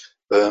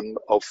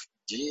 auf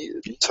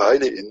die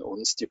Teile in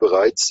uns, die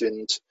bereit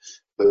sind,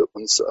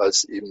 uns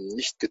als eben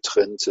nicht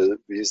getrennte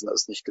Wesen,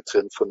 als nicht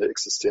getrennt von der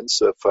Existenz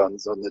zu erfahren,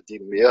 sondern die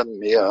mehr und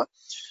mehr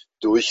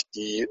durch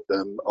die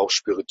auch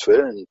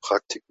spirituellen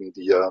Praktiken,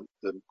 die ja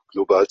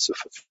global zur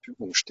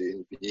Verfügung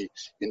stehen, wie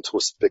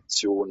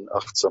Introspektion,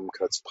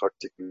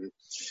 Achtsamkeitspraktiken,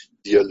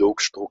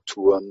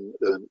 Dialogstrukturen,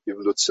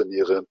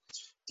 evolutionäre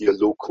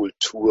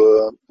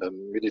Dialogkultur,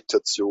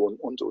 Meditation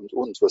und,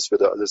 was wir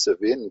da alles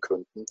erwähnen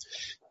könnten.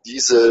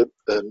 Diese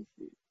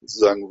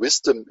sozusagen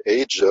Wisdom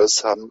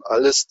Agers haben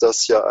alles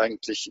das ja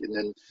eigentlich in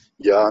den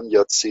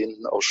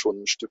Jahrzehnten auch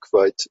schon ein Stück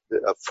weit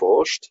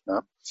erforscht.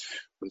 Ja?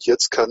 Und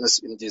jetzt kann es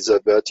in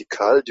dieser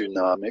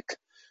Vertikaldynamik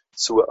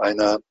zu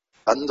einer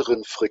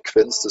anderen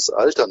Frequenz des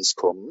Alterns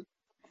kommen,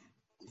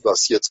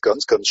 was jetzt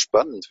ganz, ganz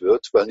spannend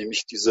wird, weil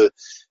nämlich diese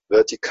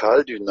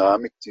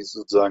Vertikaldynamik, die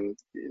sozusagen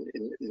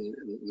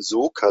in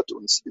Sog hat,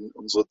 uns in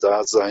unsere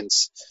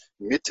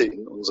Daseinsmitte,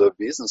 in unser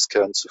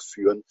Wesenskern zu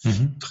führen,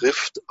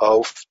 trifft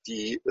auf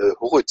die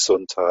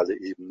horizontale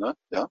Ebene,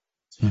 ja.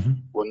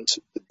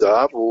 Und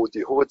da, wo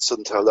die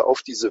horizontale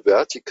auf diese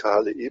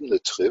vertikale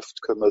Ebene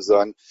trifft, können wir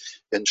sagen,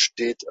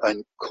 entsteht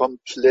ein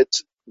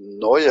komplett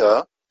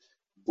neuer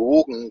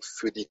Bogen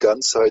für die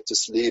Ganzheit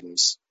des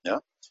Lebens,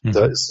 ja.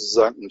 Da ist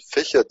sozusagen ein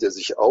Fächer, der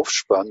sich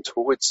aufspannt,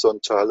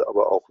 horizontal,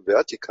 aber auch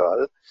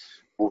vertikal,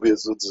 wo wir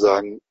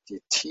sozusagen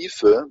die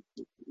Tiefe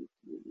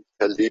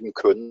erleben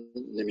können,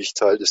 nämlich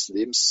Teil des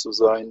Lebens zu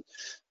sein,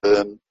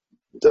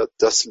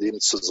 das Leben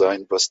zu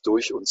sein, was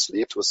durch uns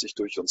lebt, was sich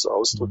durch uns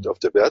ausdrückt. Auf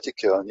der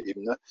vertikalen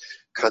Ebene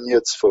kann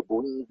jetzt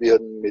verbunden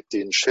werden mit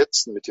den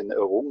Schätzen, mit den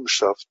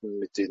Errungenschaften,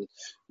 mit den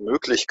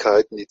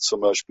Möglichkeiten, die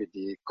zum Beispiel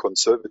die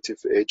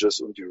Conservative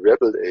Agers und die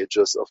Rebel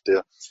Agers auf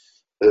dieser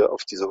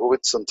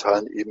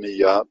horizontalen Ebene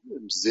ja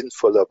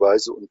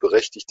sinnvollerweise und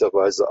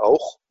berechtigterweise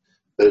auch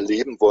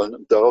leben wollen.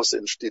 Und daraus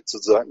entsteht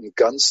sozusagen ein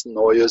ganz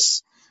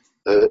neues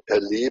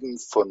Erleben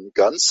von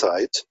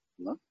Ganzheit.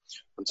 Ne?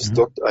 Und es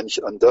dockt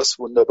eigentlich an das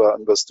wunderbar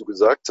an, was du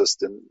gesagt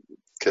hast. Denn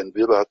Ken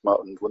Wilber hat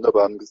mal einen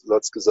wunderbaren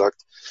Satz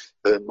gesagt,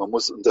 man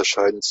muss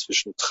unterscheiden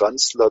zwischen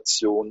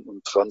Translation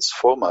und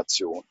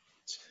Transformation.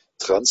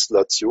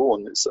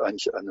 Translation ist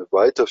eigentlich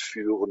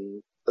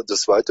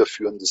das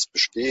Weiterführen des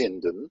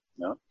Bestehenden,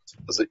 ja,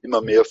 also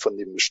immer mehr von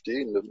dem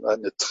Bestehenden.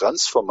 Eine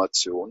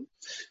Transformation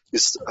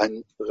ist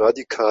ein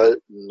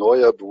radikal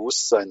neuer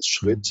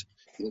Bewusstseinsschritt,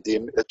 in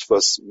dem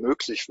etwas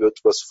möglich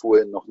wird, was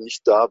vorher noch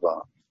nicht da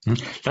war.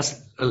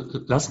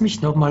 Lass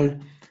mich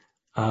nochmal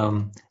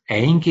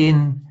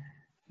eingehen,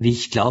 wie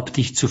ich glaube,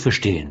 dich zu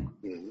verstehen.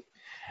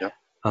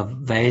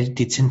 weil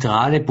die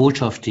zentrale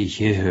Botschaft, die ich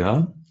hier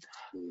höre,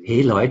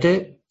 hey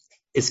Leute,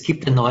 es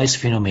gibt ein neues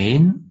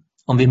Phänomen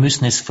und wir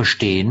müssen es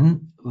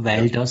verstehen,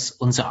 weil das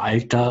unser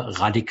Alter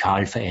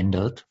radikal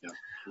verändert.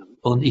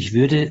 Und ich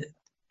würde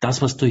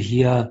das, was du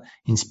hier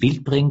ins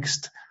Bild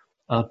bringst,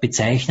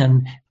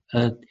 bezeichnen,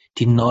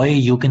 die neue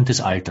Jugend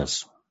des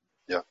Alters.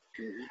 Ja.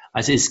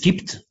 Also es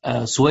gibt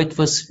so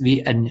etwas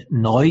wie ein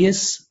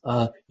neues,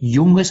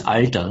 junges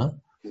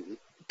Alter,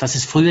 das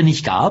es früher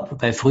nicht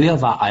gab, weil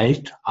früher war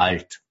alt,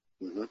 alt.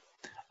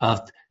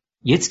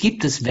 Jetzt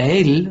gibt es,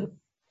 weil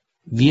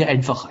wir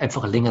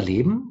einfach länger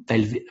leben,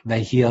 weil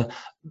hier,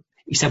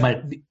 ich sag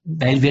mal,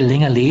 weil wir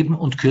länger leben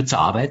und kürzer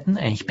arbeiten,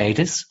 eigentlich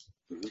beides,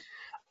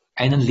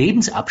 einen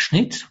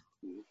Lebensabschnitt,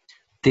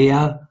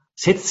 der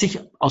setzt sich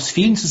aus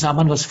vielen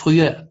zusammen, was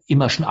früher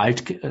immer schon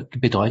alt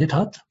bedeutet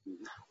hat,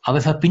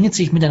 aber verbindet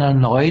sich mit einer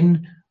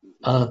neuen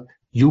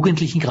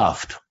jugendlichen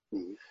Kraft.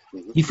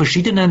 Die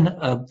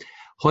verschiedenen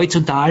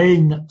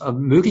horizontalen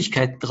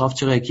Möglichkeiten darauf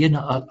zu reagieren,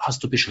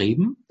 hast du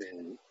beschrieben.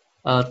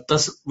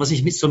 Das, was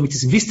ich mit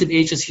diesen Wisdom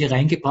Ages hier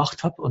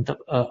reingebracht habe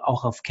und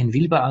auch auf Ken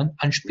Wilber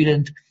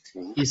anspielend,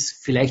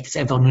 ist vielleicht jetzt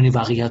einfach nur eine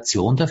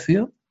Variation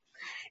dafür.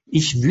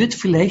 Ich würde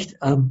vielleicht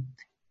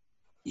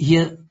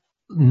hier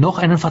noch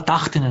einen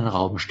Verdacht in den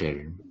Raum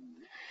stellen,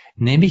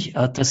 nämlich,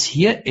 dass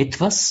hier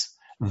etwas,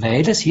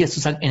 weil es hier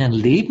sozusagen einen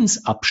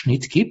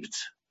Lebensabschnitt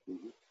gibt,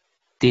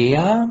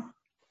 der,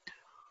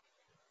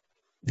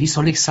 wie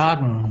soll ich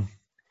sagen,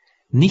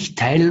 nicht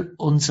Teil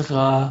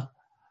unserer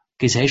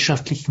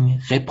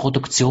gesellschaftlichen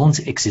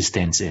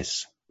Reproduktionsexistenz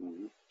ist.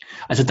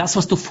 Also das,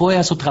 was du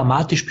vorher so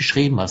dramatisch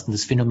beschrieben hast, und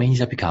das Phänomen ist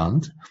ja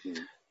bekannt,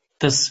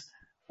 dass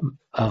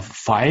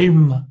vor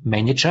allem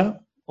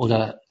Manager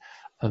oder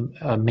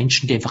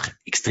Menschen, die einfach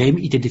extrem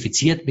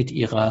identifiziert mit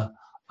ihrer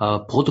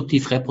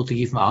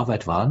produktiv-reproduktiven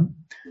Arbeit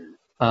waren,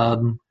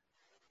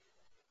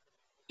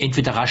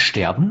 entweder rasch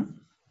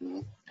sterben,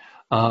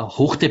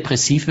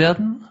 hochdepressiv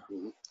werden,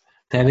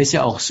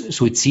 teilweise auch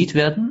Suizid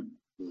werden.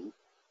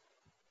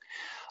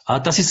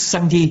 Das ist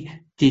sozusagen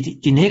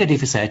die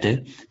negative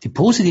Seite. Die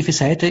positive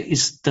Seite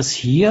ist, dass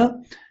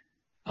hier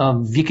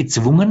wir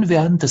gezwungen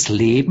werden, das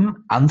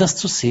Leben anders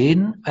zu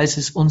sehen, als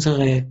es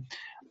unsere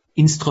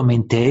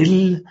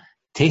instrumentell,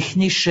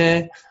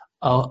 technische,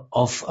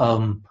 auf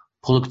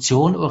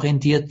Produktion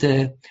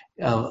orientierte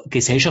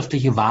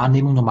gesellschaftliche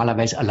Wahrnehmung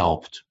normalerweise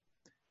erlaubt.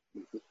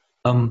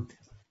 Wenn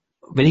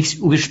ich es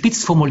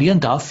überspitzt formulieren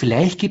darf,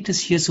 vielleicht gibt es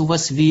hier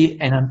sowas wie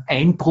einen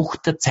Einbruch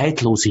der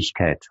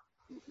Zeitlosigkeit.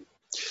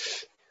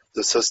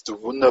 Das hast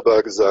du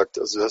wunderbar gesagt.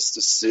 Also du hast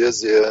es sehr,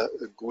 sehr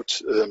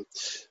gut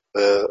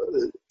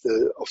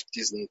auf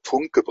diesen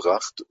Punkt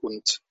gebracht,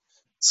 und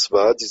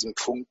zwar diesen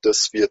Punkt,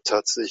 dass wir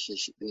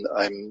tatsächlich in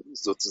einem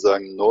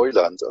sozusagen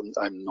Neuland, an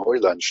einem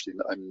Neuland stehen,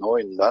 in einem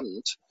neuen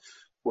Land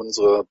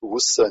unserer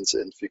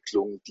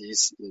Bewusstseinsentwicklung, die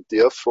es in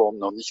der Form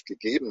noch nicht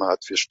gegeben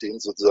hat. Wir stehen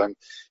sozusagen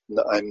in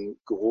einem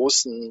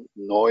großen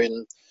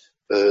neuen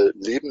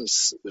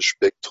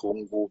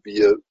Lebensspektrum, wo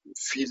wir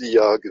viele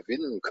Jahre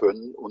gewinnen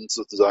können und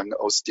sozusagen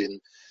aus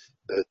den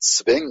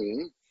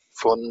Zwängen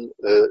von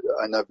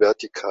einer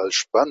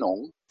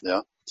Vertikalspannung,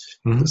 ja,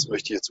 das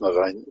möchte ich jetzt mal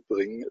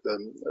reinbringen,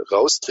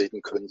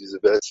 raustreten können.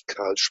 Diese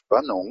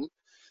Vertikalspannung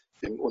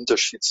im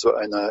Unterschied zu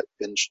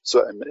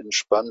einem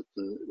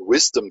entspannten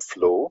Wisdom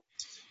Flow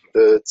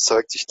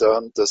zeigt sich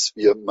daran, dass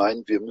wir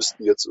meinen, wir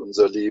müssten jetzt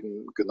unser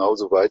Leben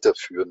genauso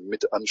weiterführen,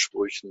 mit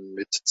Ansprüchen,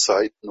 mit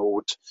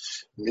Zeitnot,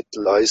 mit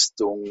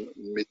Leistung,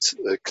 mit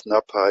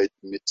Knappheit,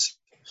 mit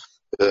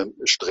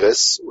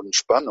Stress und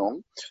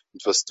Spannung.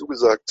 Und was du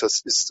gesagt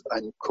hast, ist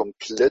ein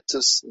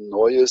komplettes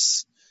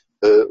neues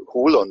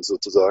Holon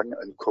sozusagen,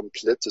 ein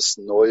komplettes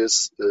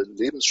neues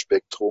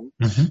Lebensspektrum,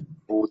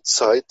 wo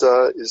Zeit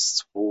da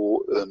ist,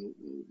 wo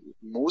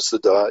Muße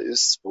da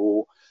ist,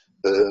 wo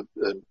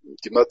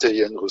die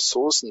materiellen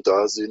Ressourcen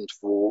da sind,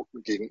 wo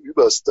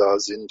Gegenübers da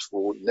sind,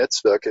 wo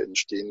Netzwerke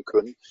entstehen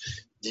können,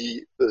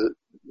 die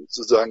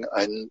sozusagen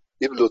einen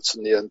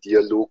evolutionären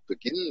Dialog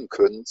beginnen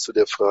können zu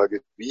der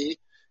Frage, wie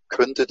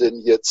könnte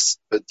denn jetzt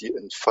die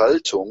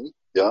Entfaltung,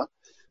 ja,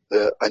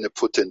 eine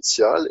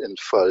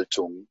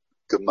Potenzialentfaltung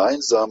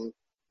gemeinsam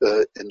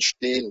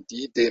entstehen,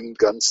 die dem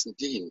Ganzen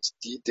dient,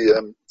 die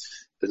dem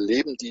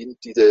Leben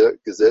dient, die der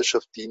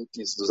Gesellschaft dient,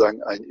 die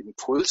sozusagen ein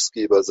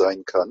Impulsgeber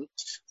sein kann,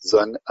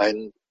 sozusagen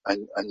ein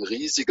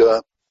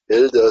riesiger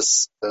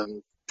Elders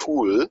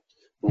Pool,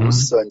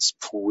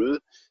 Bewusstseinspool,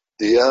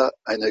 der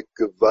eine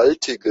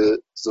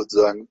gewaltige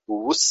sozusagen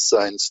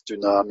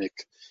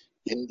Bewusstseinsdynamik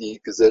in die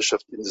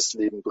Gesellschaft, in das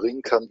Leben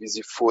bringen kann, wie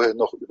sie vorher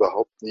noch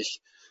überhaupt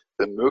nicht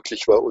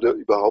möglich war oder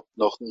überhaupt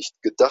noch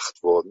nicht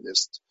gedacht worden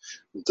ist.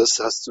 Und das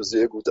hast du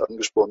sehr gut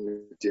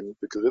angesprochen mit dem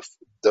Begriff.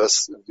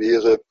 Das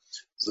wäre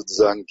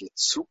sozusagen die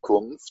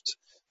Zukunft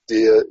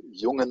der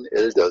jungen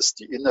Elders,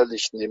 die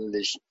innerlich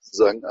nämlich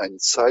sozusagen einen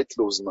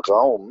zeitlosen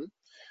Raum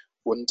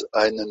und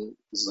einen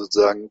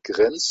sozusagen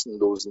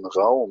grenzenlosen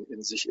Raum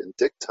in sich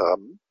entdeckt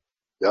haben,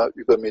 ja,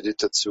 über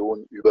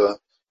Meditation, über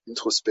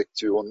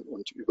Introspektion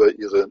und über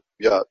ihre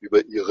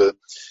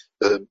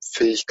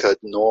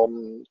Fähigkeit,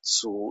 Normen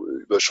zu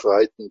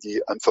überschreiten,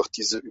 die einfach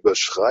diese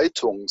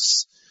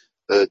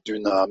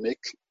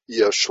Überschreitungsdynamik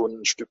ja schon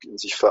ein Stück in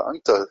sich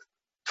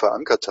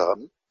verankert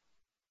haben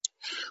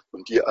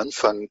und die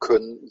anfangen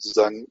können,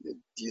 sozusagen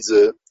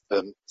diese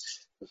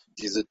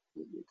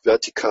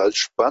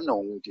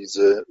Vertikalspannung,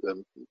 diese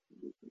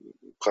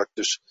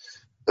praktisch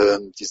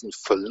diesen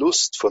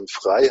Verlust von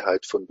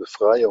Freiheit, von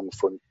Befreiung,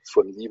 von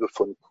Liebe,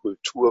 von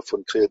Kultur,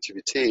 von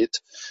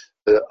Kreativität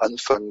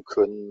anfangen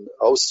können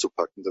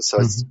auszupacken. Das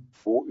heißt,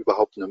 wo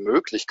überhaupt eine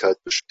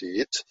Möglichkeit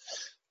besteht,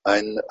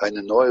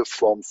 eine neue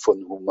Form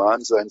von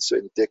Humansein zu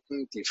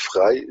entdecken, die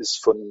frei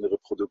ist von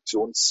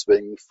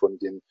Reproduktionszwängen, von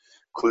den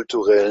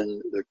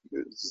kulturellen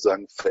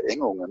sozusagen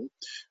Verengungen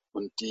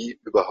und die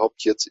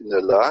überhaupt jetzt in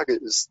der Lage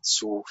ist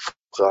zu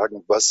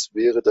fragen, was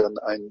wäre dann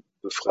ein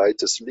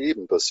befreites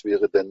Leben, was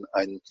wäre denn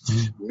ein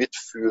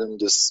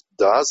mitfühlendes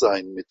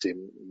Dasein mit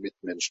dem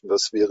Mitmenschen,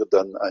 was wäre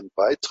dann ein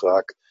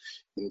Beitrag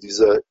in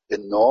dieser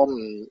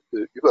enormen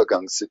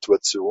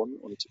Übergangssituation.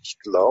 Und ich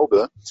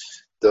glaube,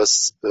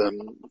 dass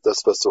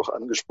das, was du auch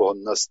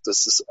angesprochen hast,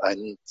 dass es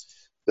einen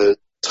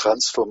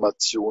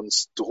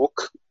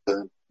Transformationsdruck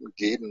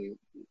geben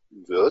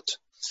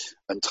wird,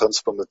 ein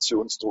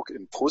Transformationsdruck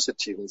im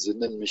positiven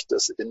Sinne, nämlich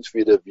dass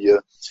entweder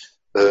wir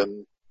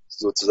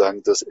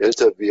sozusagen das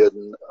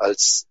Älterwerden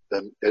als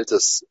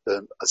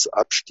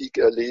Abstieg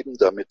erleben,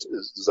 damit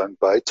sozusagen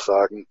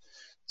beitragen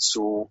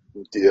zu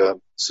der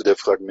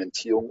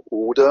Fragmentierung,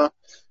 oder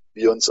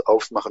wir uns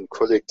aufmachen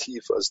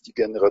kollektiv als die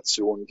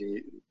Generation,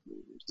 die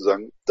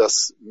sozusagen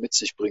das mit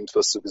sich bringt,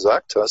 was du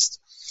gesagt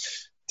hast,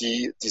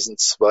 die diesen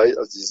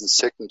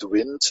Second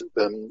Wind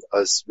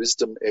als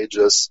Wisdom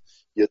Agers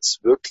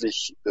jetzt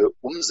wirklich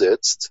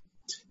umsetzt,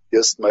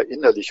 erstmal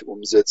innerlich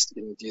umsetzt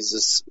in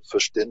dieses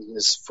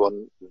Verständnis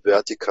von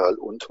vertikal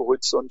und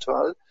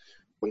horizontal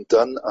und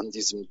dann an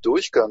diesem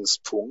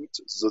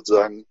Durchgangspunkt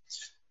sozusagen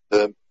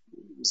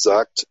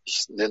sagt,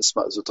 ich nenne es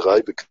mal also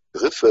 3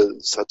 Begriffe,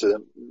 das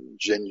hatte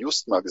Jane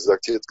Just mal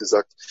gesagt, sie hat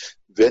gesagt,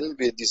 wenn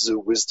wir diese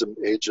Wisdom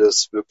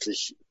Agers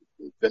wirklich,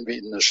 wenn wir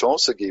ihnen eine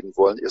Chance geben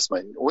wollen,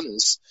 erstmal in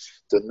uns,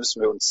 dann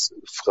müssen wir uns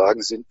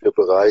fragen, sind wir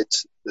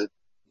bereit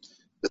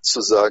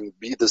zu sagen,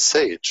 be the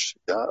sage,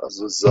 ja,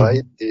 also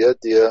sei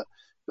der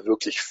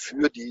wirklich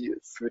für die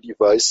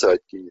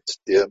Weisheit geht,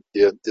 der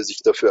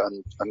sich dafür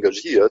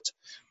engagiert.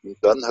 Und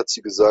dann hat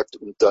sie gesagt,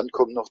 und dann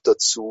kommt noch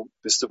dazu,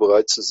 bist du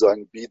bereit zu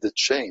sagen, be the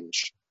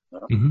change.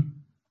 Ja?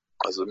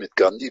 Also mit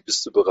Gandhi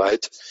bist du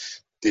bereit,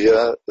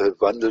 der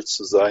Wandel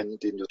zu sein,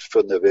 den du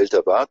von der Welt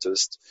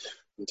erwartest.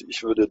 Und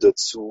ich würde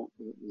dazu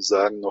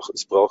sagen noch,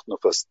 es braucht noch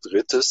was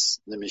Drittes,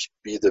 nämlich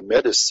be the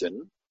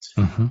medicine.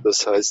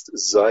 Das heißt,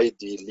 sei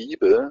die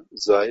Liebe,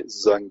 sei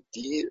sozusagen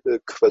die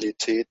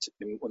Qualität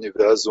im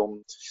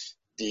Universum,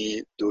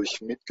 die durch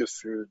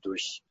Mitgefühl,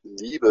 durch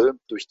Liebe,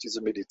 durch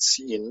diese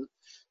Medizin,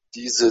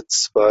 diese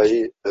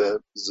 2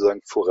 sozusagen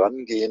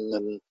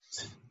vorangehenden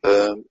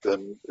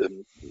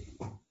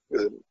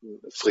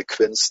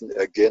Frequenzen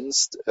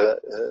ergänzt,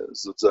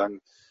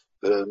 sozusagen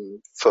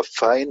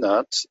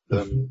verfeinert,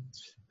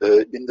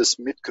 in das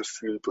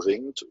Mitgefühl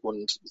bringt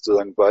und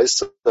sozusagen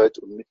Weisheit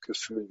und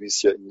Mitgefühl, wie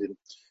es ja in den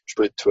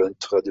spirituellen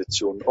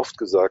Traditionen oft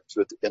gesagt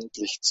wird,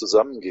 endlich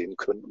zusammengehen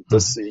können. Und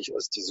das sehe ich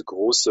als diese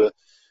große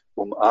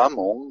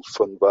Umarmung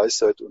von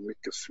Weisheit und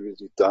Mitgefühl,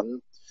 die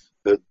dann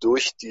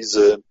durch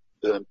diese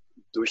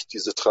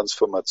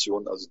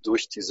Transformation, also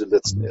durch diese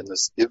letzten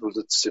Endes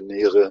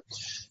evolutionäre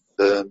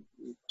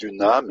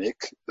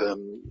Dynamik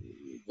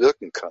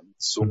wirken kann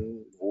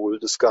zum Wohl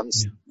des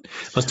Ganzen. Ja.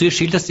 Was du hier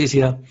schilderst, ist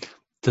ja,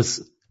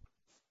 dass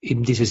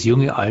eben dieses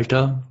junge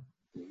Alter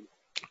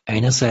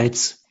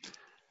einerseits,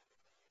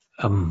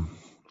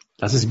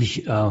 lass es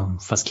mich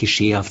fast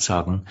klischeehaft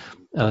sagen,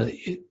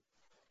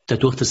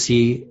 dadurch, dass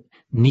sie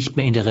nicht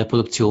mehr in der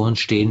Reproduktion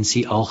stehen,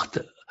 sie auch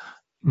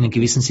in einem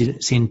gewissen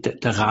Sinn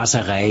der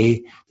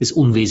Raserei des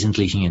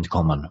Unwesentlichen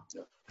entkommen.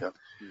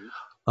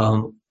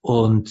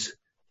 Und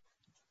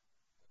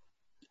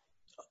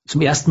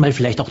zum ersten Mal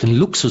vielleicht auch den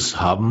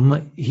Luxus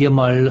haben, hier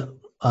mal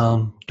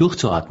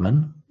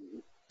durchzuatmen,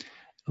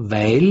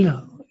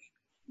 weil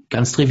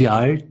ganz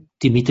trivial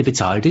die Miete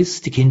bezahlt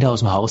ist, die Kinder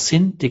aus dem Haus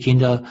sind, die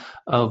Kinder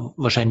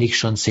wahrscheinlich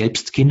schon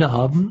selbst Kinder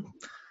haben.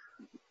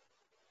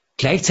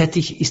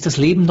 Gleichzeitig ist das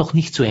Leben noch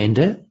nicht zu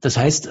Ende. Das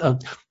heißt,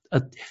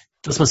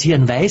 das, was hier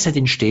an Weisheit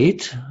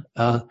entsteht,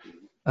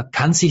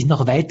 kann sich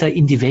noch weiter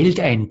in die Welt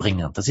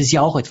einbringen. Das ist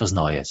ja auch etwas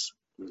Neues.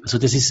 Also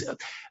das ist,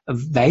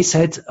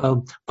 Weisheit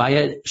war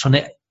ja schon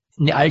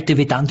eine alte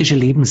vedantische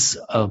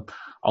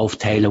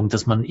Lebensaufteilung,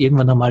 dass man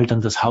irgendwann einmal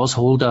dann das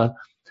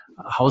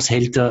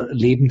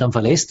Haushälterleben dann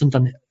verlässt und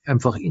dann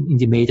einfach in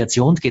die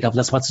Meditation geht. Aber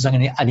das war sozusagen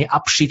eine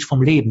Abschied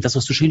vom Leben. Das,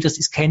 was du schilderst,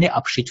 ist keine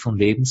Abschied vom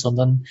Leben,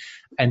 sondern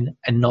ein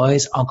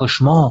neues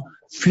Engagement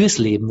fürs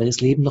Leben, weil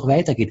das Leben noch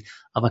weitergeht.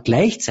 Aber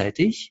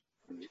gleichzeitig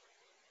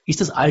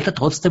ist das Alter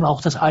trotzdem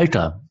auch das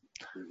Alter.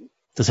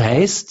 Das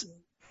heißt,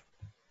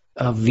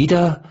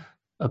 wieder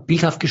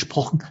bildhaft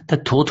gesprochen,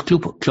 der Tod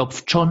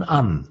klopft schon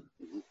an.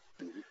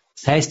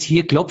 Das heißt,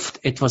 hier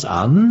klopft etwas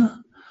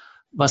an,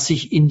 was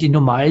sich in die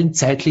normalen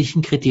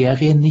zeitlichen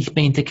Kriterien nicht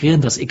mehr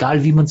integrieren lässt.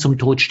 Egal wie man zum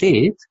Tod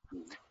steht,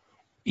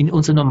 in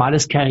unser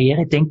normales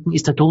Karrieredenken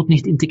ist der Tod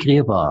nicht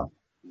integrierbar.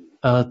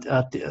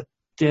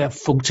 Der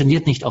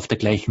funktioniert nicht auf der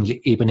gleichen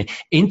Ebene.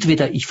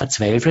 Entweder ich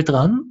verzweifle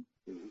dran,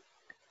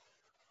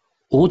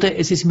 oder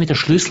es ist mir der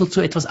Schlüssel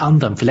zu etwas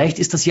anderem. Vielleicht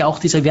ist das ja auch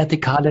dieser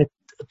vertikale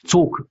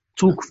Zug,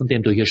 von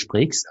dem du hier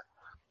sprichst,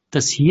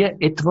 dass hier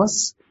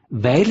etwas,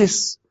 weil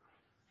es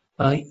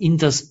in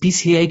das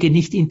bisherige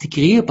nicht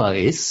integrierbar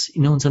ist,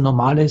 in unser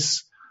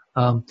normales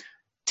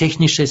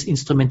technisches,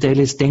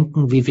 instrumentelles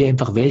Denken, wie wir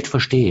einfach Welt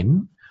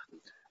verstehen,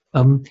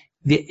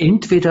 wir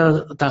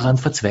entweder daran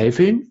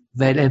verzweifeln,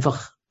 weil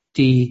einfach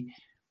die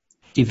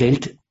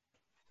Welt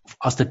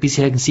aus der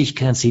bisherigen Sicht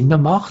keinen Sinn mehr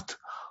macht,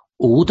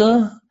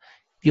 oder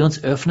wir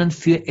uns öffnen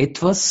für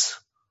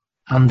etwas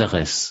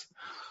anderes.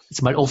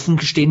 Jetzt mal offen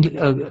gestehen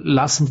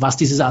lassen, was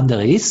dieses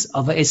andere ist,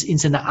 aber es in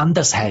seiner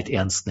Andersheit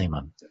ernst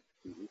nehmen.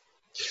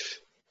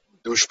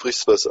 Du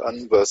sprichst was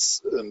an,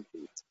 was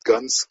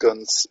ganz,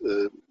 ganz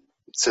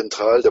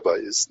zentral dabei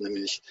ist,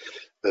 nämlich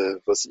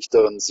was ich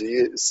daran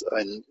sehe, ist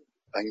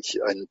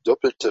eigentlich ein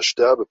doppelter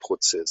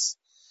Sterbeprozess.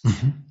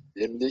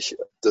 Nämlich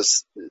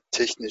das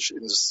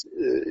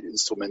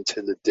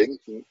technisch-instrumentelle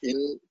Denken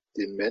in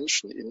den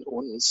Menschen, in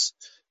uns,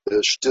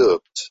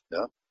 stirbt.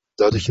 Ja?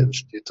 Dadurch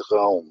entsteht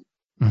Raum.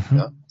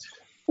 Ja?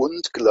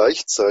 Und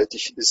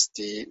gleichzeitig ist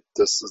die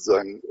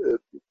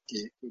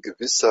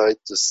Gewissheit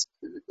des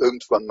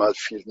irgendwann mal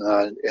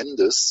finalen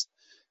Endes,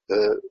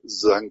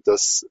 sozusagen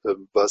das,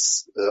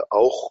 was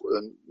auch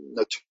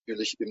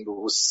natürlich im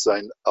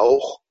Bewusstsein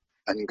auch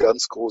einen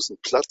ganz großen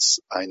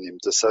Platz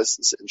einnimmt. Das heißt,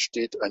 es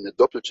entsteht eine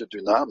doppelte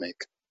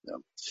Dynamik, ja?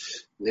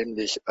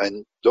 Nämlich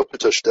ein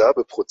doppelter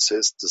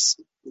Sterbeprozess, das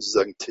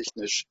sozusagen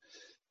technisch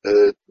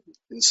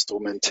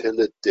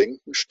instrumentelle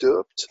Denken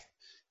stirbt.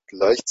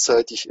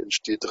 Gleichzeitig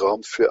entsteht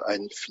Raum für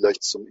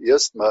vielleicht zum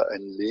ersten Mal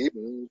ein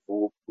Leben,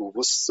 wo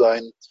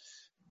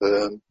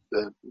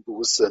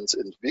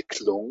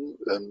Bewusstseinsentwicklung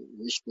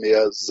nicht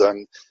mehr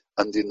sozusagen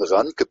an den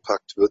Rand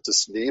gepackt wird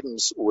des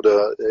Lebens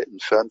oder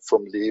entfernt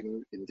vom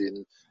Leben in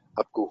den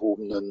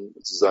abgehobenen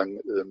sozusagen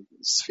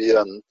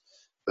Sphären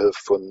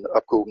von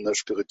abgehobener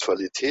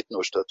Spiritualität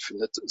nur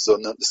stattfindet,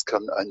 sondern es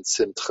kann einen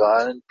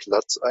zentralen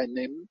Platz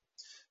einnehmen,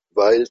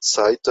 weil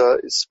Zeit da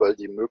ist, weil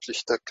die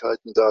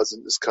Möglichkeiten da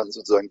sind. Es kann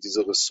sozusagen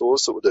diese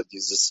Ressource oder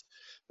diese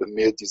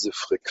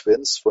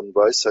Frequenz von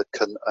Weisheit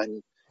kann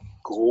einen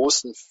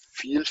großen,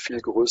 viel, viel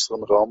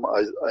größeren Raum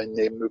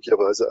einnehmen,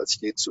 möglicherweise als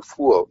je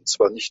zuvor. Und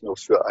zwar nicht nur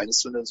für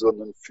Einzelne,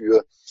 sondern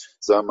für,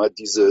 sagen wir mal,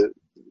 diese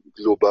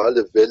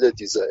globale Welle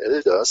dieser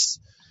Elders,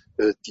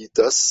 die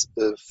das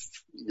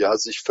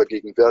sich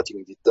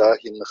vergegenwärtigen, die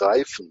dahin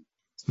reifen.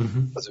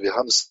 Also wir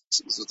haben es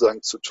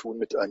sozusagen zu tun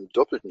mit einem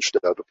doppelten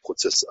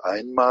Sterbeprozess.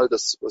 Einmal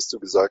das, was du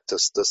gesagt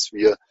hast, dass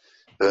wir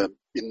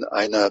in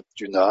einer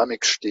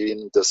Dynamik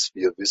stehen, dass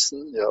wir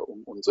wissen, ja,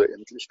 um unsere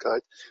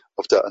Endlichkeit.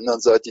 Auf der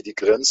anderen Seite die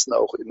Grenzen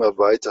auch immer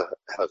weiter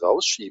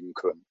herausschieben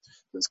können.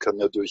 Denn es kann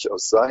ja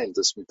durchaus sein,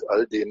 dass mit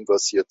all dem,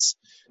 was jetzt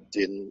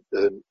den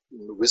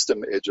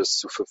Wisdom Ages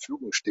zur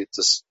Verfügung steht,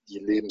 dass die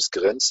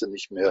Lebensgrenze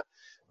nicht mehr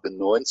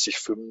 90,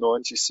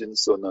 95 sind,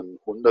 sondern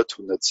 100,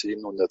 110,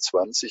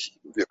 120.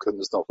 Wir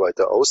können es noch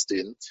weiter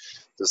ausdehnen.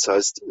 Das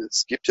heißt,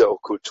 es gibt ja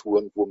auch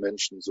Kulturen, wo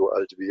Menschen so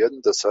alt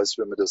werden. Das heißt,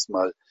 wenn wir das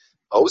mal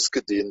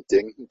ausgedehnt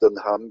denken,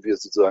 dann haben wir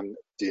sozusagen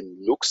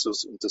den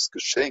Luxus und das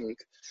Geschenk,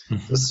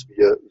 dass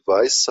wir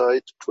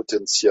Weisheit,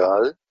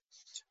 Potenzial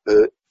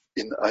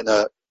in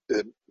einer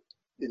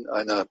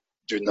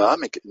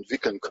Dynamik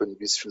entwickeln können,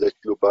 wie es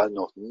vielleicht global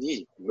noch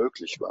nie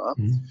möglich war.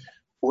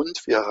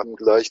 Und wir haben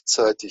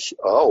gleichzeitig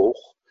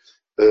auch,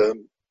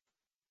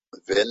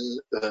 wenn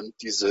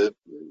diese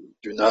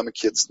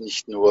Dynamik jetzt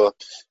nicht nur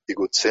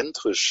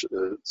egozentrisch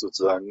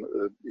sozusagen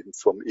eben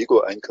vom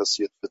Ego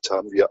einkassiert wird,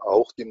 haben wir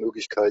auch die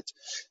Möglichkeit,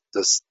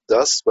 dass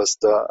das, was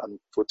da an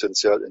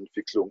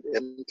Potenzialentwicklung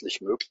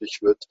endlich möglich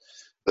wird,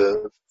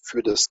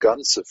 für das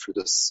Ganze, für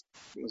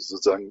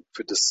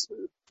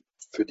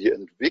die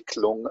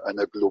Entwicklung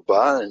eines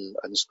globalen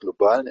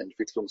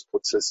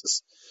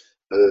Entwicklungsprozesses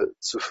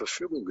zur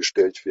Verfügung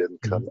gestellt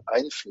werden kann,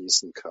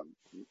 einfließen kann.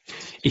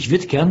 Ich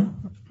würde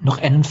gern noch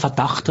einen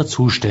Verdacht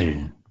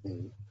dazustellen.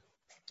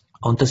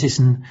 Und das ist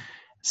ein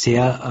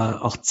sehr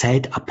auch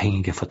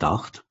zeitabhängiger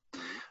Verdacht,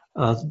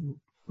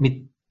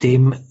 mit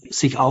dem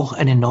sich auch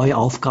eine neue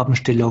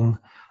Aufgabenstellung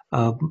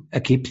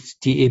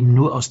ergibt, die eben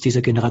nur aus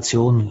dieser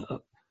Generation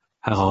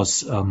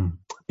heraus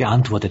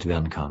beantwortet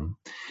werden kann.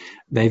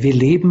 Weil wir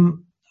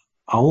leben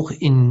auch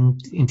in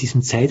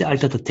diesem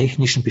Zeitalter der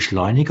technischen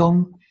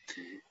Beschleunigung,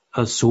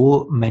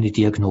 so meine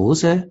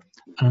Diagnose,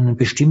 an einem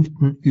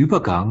bestimmten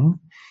Übergang,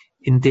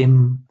 in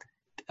dem,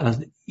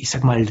 ich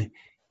sag mal,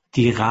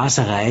 die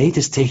Raserei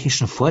des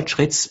technischen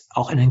Fortschritts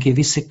auch eine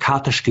gewisse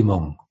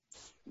Katerstimmung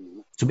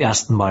zum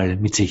ersten Mal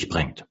mit sich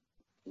bringt.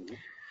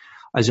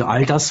 Also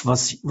all das,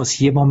 was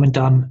hier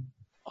momentan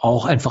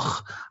auch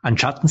einfach an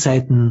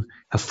Schattenseiten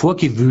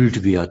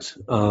hervorgewühlt wird,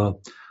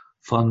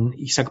 von,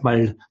 ich sag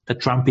mal, der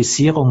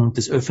Trumpisierung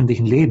des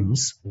öffentlichen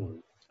Lebens,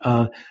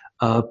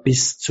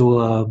 bis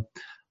zur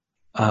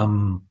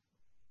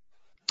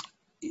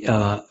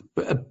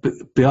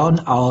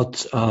Burnout,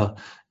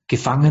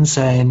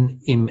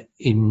 Gefangensein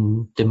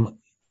in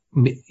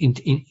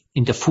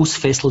der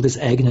Fußfessel des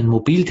eigenen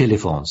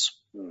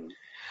Mobiltelefons.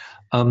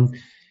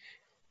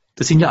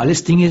 Das sind ja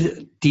alles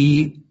Dinge,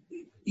 die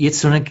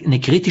jetzt so eine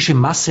kritische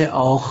Masse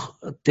auch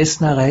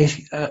dessen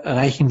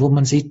erreichen, wo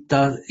man sieht,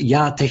 da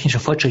ja, technischer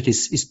Fortschritt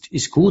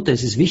ist gut,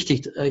 es ist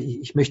wichtig.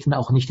 Ich möchte ihn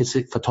auch nicht jetzt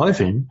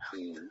verteufeln,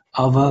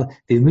 aber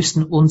wir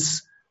müssen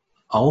uns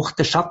auch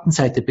der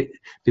Schattenseite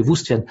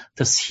bewusst werden,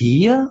 dass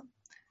hier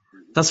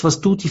das,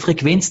 was du die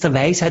Frequenz der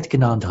Weisheit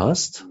genannt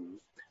hast,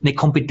 eine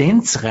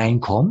Kompetenz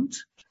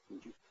reinkommt,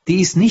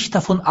 die ist nicht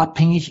davon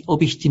abhängig,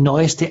 ob ich die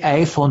neueste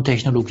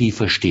iPhone-Technologie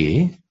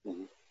verstehe,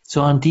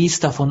 sondern die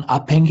ist davon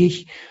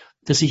abhängig,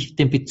 dass ich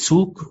den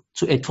Bezug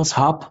zu etwas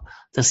habe,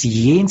 das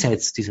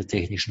jenseits dieser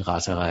technischen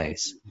Raserei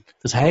ist.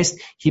 Das heißt,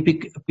 hier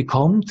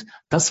bekommt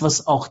das,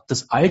 was auch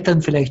das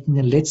Altern vielleicht in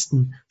den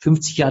letzten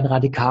 50 Jahren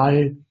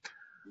radikal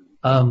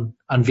an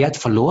Wert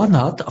verloren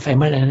hat, auf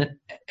einmal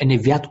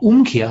eine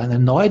Wertumkehr,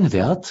 einen neuen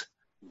Wert,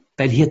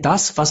 weil hier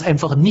das, was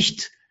einfach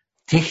nicht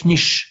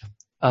technisch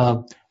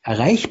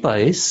erreichbar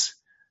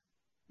ist,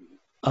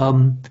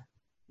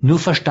 nur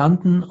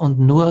verstanden und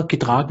nur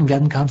getragen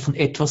werden kann von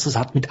etwas, das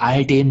hat mit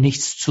all dem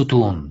nichts zu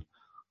tun.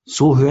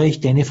 So höre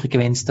ich deine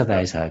Frequenz der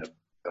Weisheit.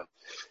 Ja.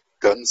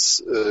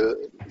 Ganz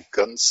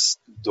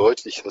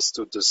deutlich hast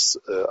du das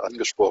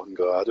angesprochen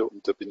gerade,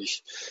 und da bin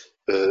ich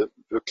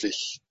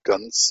wirklich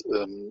ganz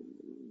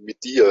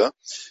mit dir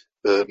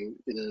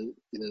in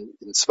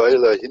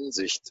zweierlei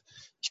Hinsicht.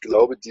 Ich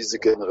glaube, diese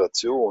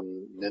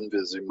Generation, nennen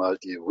wir sie mal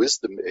die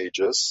Wisdom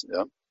Agers,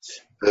 ja,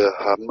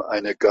 haben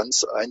eine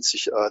ganz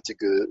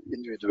einzigartige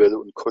individuelle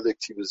und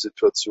kollektive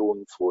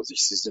Situation vor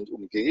sich. Sie sind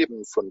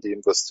umgeben von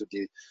dem, was du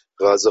die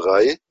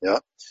Raserei, ja,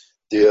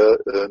 der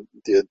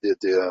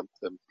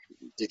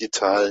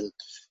digitalen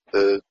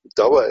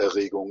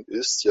Dauererregung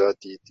ist, ja,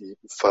 die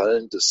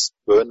Fallen des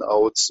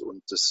Burnouts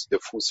und der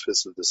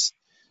Fußfessel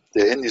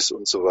der Handys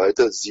und so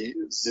weiter. Sie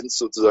sind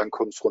sozusagen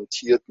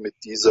konfrontiert mit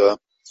dieser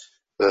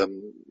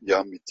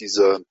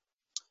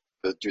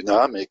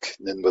Dynamik,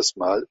 nennen wir es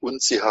mal,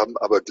 und sie haben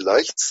aber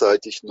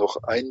gleichzeitig noch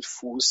einen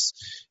Fuß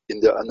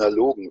in der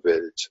analogen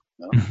Welt.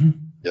 Ja?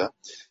 Ja?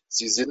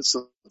 Sie sind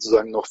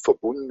sozusagen noch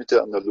verbunden mit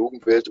der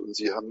analogen Welt und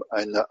sie haben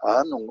eine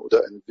Ahnung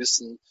oder ein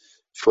Wissen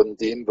von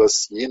dem,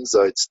 was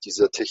jenseits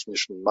dieser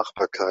technischen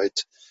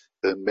Machbarkeit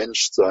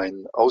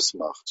Menschsein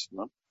ausmacht.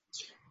 Ne?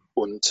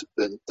 Und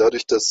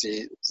dadurch, dass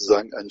sie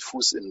sozusagen einen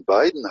Fuß in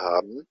beiden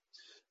haben,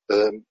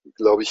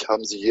 glaube ich,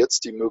 haben sie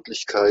jetzt die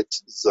Möglichkeit,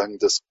 sozusagen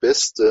das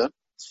Beste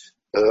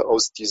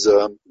aus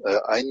dieser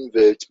einen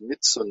Welt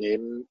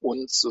mitzunehmen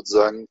und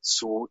sozusagen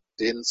zu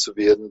denen zu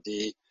werden,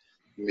 die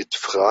mit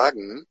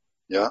Fragen,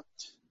 ja,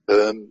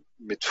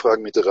 mit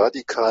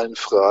radikalen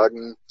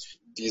Fragen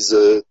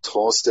diese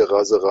Trance der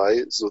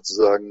Raserei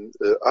sozusagen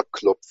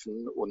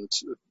abklopfen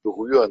und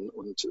berühren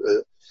und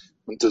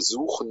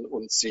untersuchen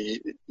und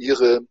sie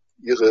ihr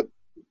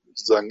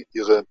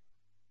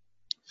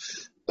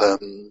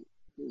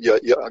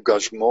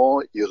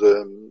Engagement,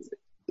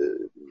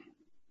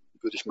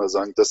 würde ich mal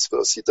sagen, das,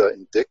 was sie da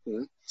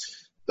entdecken,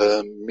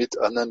 mit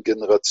anderen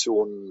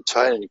Generationen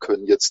teilen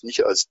können. Jetzt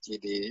nicht als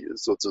die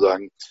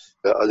sozusagen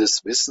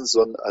alles wissen,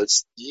 sondern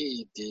als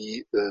die,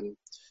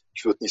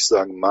 ich würde nicht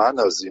sagen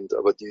Mahner sind,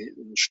 aber die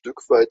ein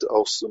Stück weit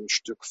auch so ein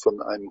Stück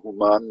von einem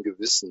humanen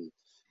Gewissen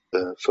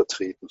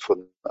vertreten,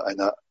 von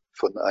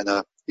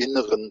einer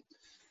inneren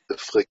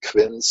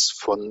Frequenz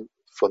von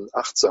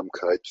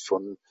Achtsamkeit,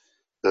 von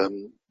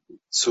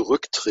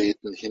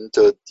Zurücktreten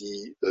hinter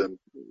die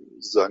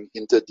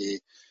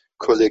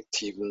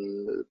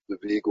kollektiven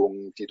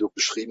Bewegungen, die du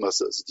beschrieben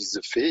hast, also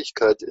diese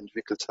Fähigkeit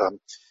entwickelt haben,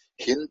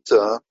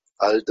 hinter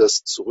all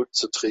das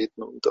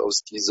zurückzutreten und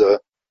aus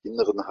dieser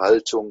inneren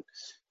Haltung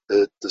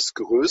das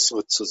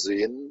Größere zu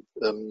sehen,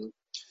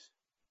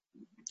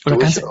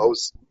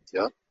 durchaus,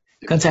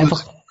 ganz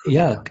einfach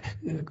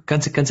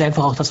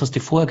auch das, was du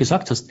vorher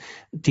gesagt hast,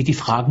 die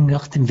Fragen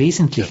nach dem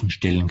Wesentlichen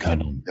stellen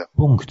können. Ja.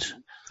 Punkt.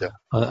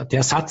 Ja.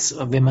 Der Satz,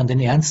 wenn man den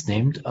ernst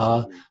nimmt,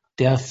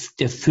 der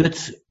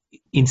führt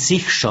in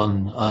sich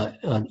schon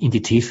in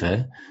die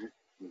Tiefe,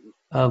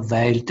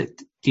 weil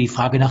die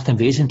Frage nach dem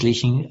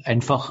Wesentlichen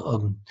einfach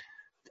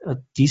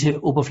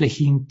diese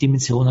oberflächlichen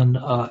Dimensionen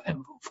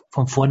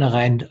von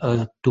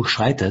vornherein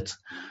durchschreitet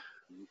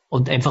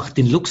und einfach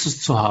den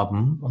Luxus zu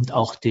haben und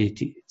auch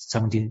die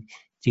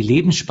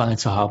Lebensspanne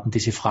zu haben,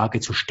 diese Frage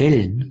zu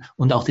stellen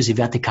und auch diese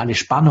vertikale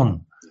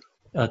Spannung,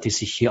 die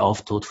sich hier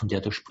auftut, von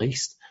der du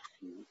sprichst,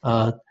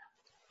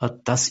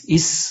 das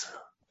ist,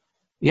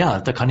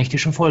 ja, da kann ich dir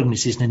schon folgen.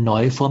 Es ist eine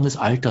neue Form des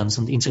Alterns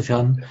und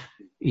insofern,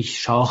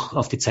 ich schaue auch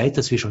auf die Zeit,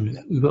 dass wir schon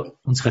über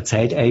unsere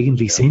Zeit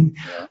eigentlich sind.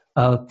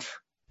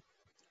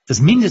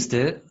 Das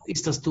Mindeste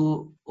ist, dass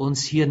du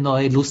uns hier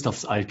neue Lust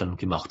aufs Altern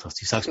gemacht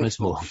hast. Ich sag's mal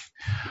so.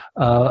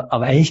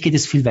 Aber eigentlich geht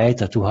es viel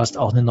weiter. Du hast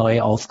auch eine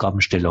neue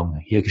Aufgabenstellung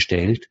hier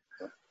gestellt.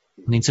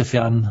 Und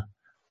insofern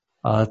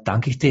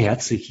danke ich dir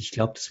herzlich. Ich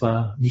glaube, das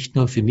war nicht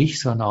nur für mich,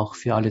 sondern auch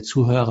für alle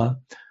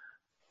Zuhörer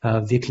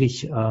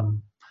wirklich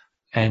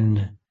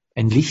ein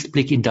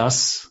Lichtblick in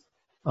das,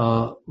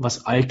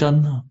 was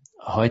Altern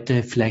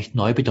heute vielleicht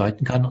neu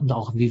bedeuten kann und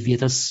auch wie wir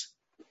das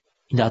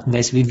in der Art und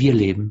Weise, wie wir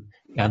leben,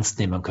 ernst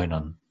nehmen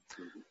können.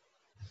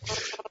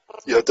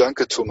 Ja,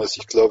 danke, Thomas.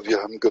 Ich glaube,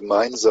 wir haben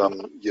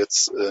gemeinsam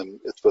jetzt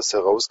etwas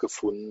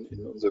herausgefunden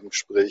in unserem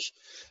Gespräch,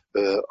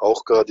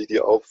 auch gerade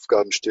die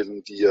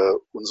Aufgabenstellung, die ja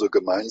unsere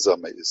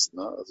gemeinsame ist.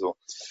 Ne? Also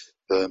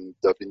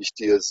da bin ich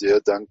dir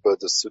sehr dankbar,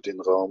 dass du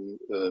den Raum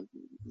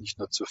nicht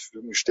nur zur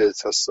Verfügung gestellt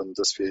hast, sondern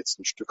dass wir jetzt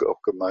ein Stück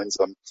auch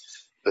gemeinsam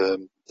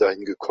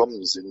dahin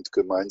gekommen sind,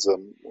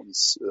 gemeinsam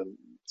uns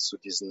zu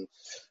diesen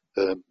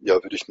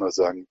ja, würde ich mal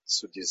sagen,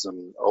 zu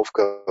diesen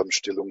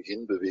Aufgabenstellungen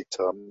hinbewegt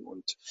haben.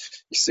 Und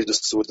ich sehe das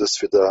so,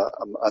 dass wir da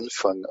am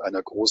Anfang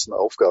einer großen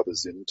Aufgabe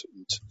sind.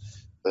 Und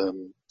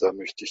da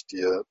möchte ich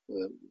dir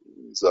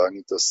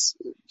sagen, dass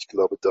ich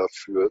glaube,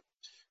 dafür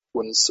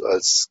uns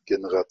als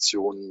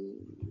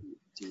Generation,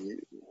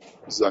 die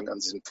sagen an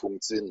diesem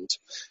Punkt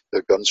sind,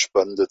 ganz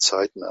spannende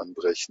Zeiten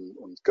anbrechen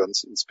und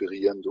ganz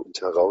inspirierende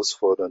und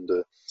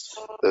herausfordernde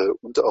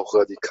und auch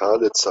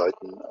radikale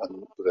Zeiten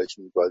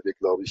anbrechen, weil wir,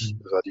 glaube ich,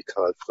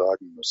 radikal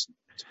fragen müssen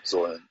und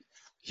sollen.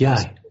 Ja.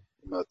 Das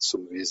immer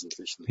zum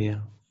Wesentlichen.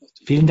 Ja.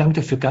 Vielen Dank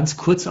dafür. Ganz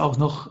kurz auch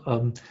noch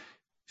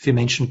für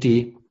Menschen,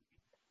 die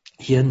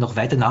hier noch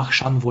weiter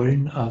nachschauen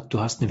wollen. Du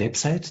hast eine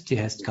Website, die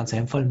heißt ganz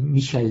einfach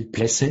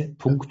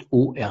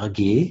michaelblesse.org.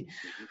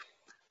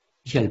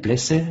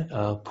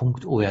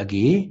 michaelblesse.org.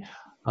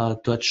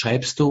 Dort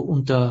schreibst du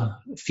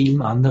unter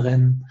vielen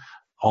anderen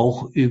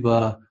auch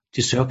über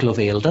die Circle of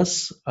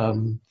Elders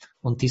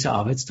und diese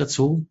Arbeit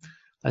dazu.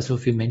 Also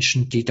für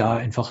Menschen, die da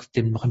einfach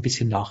dem noch ein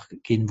bisschen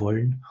nachgehen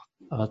wollen,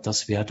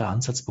 das wäre der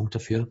Ansatzpunkt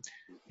dafür.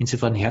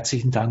 Insofern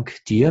herzlichen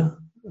Dank dir,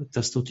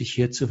 dass du dich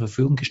hier zur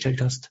Verfügung gestellt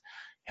hast.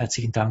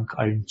 Herzlichen Dank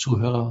allen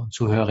Zuhörer und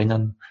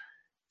Zuhörerinnen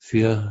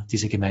für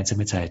diese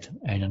gemeinsame Zeit.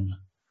 Einen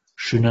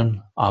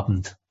schönen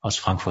Abend aus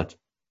Frankfurt.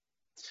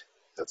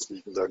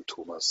 Herzlichen Dank,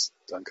 Thomas.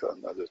 Danke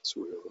an alle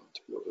Zuhörer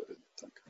und Hörerinnen. Danke.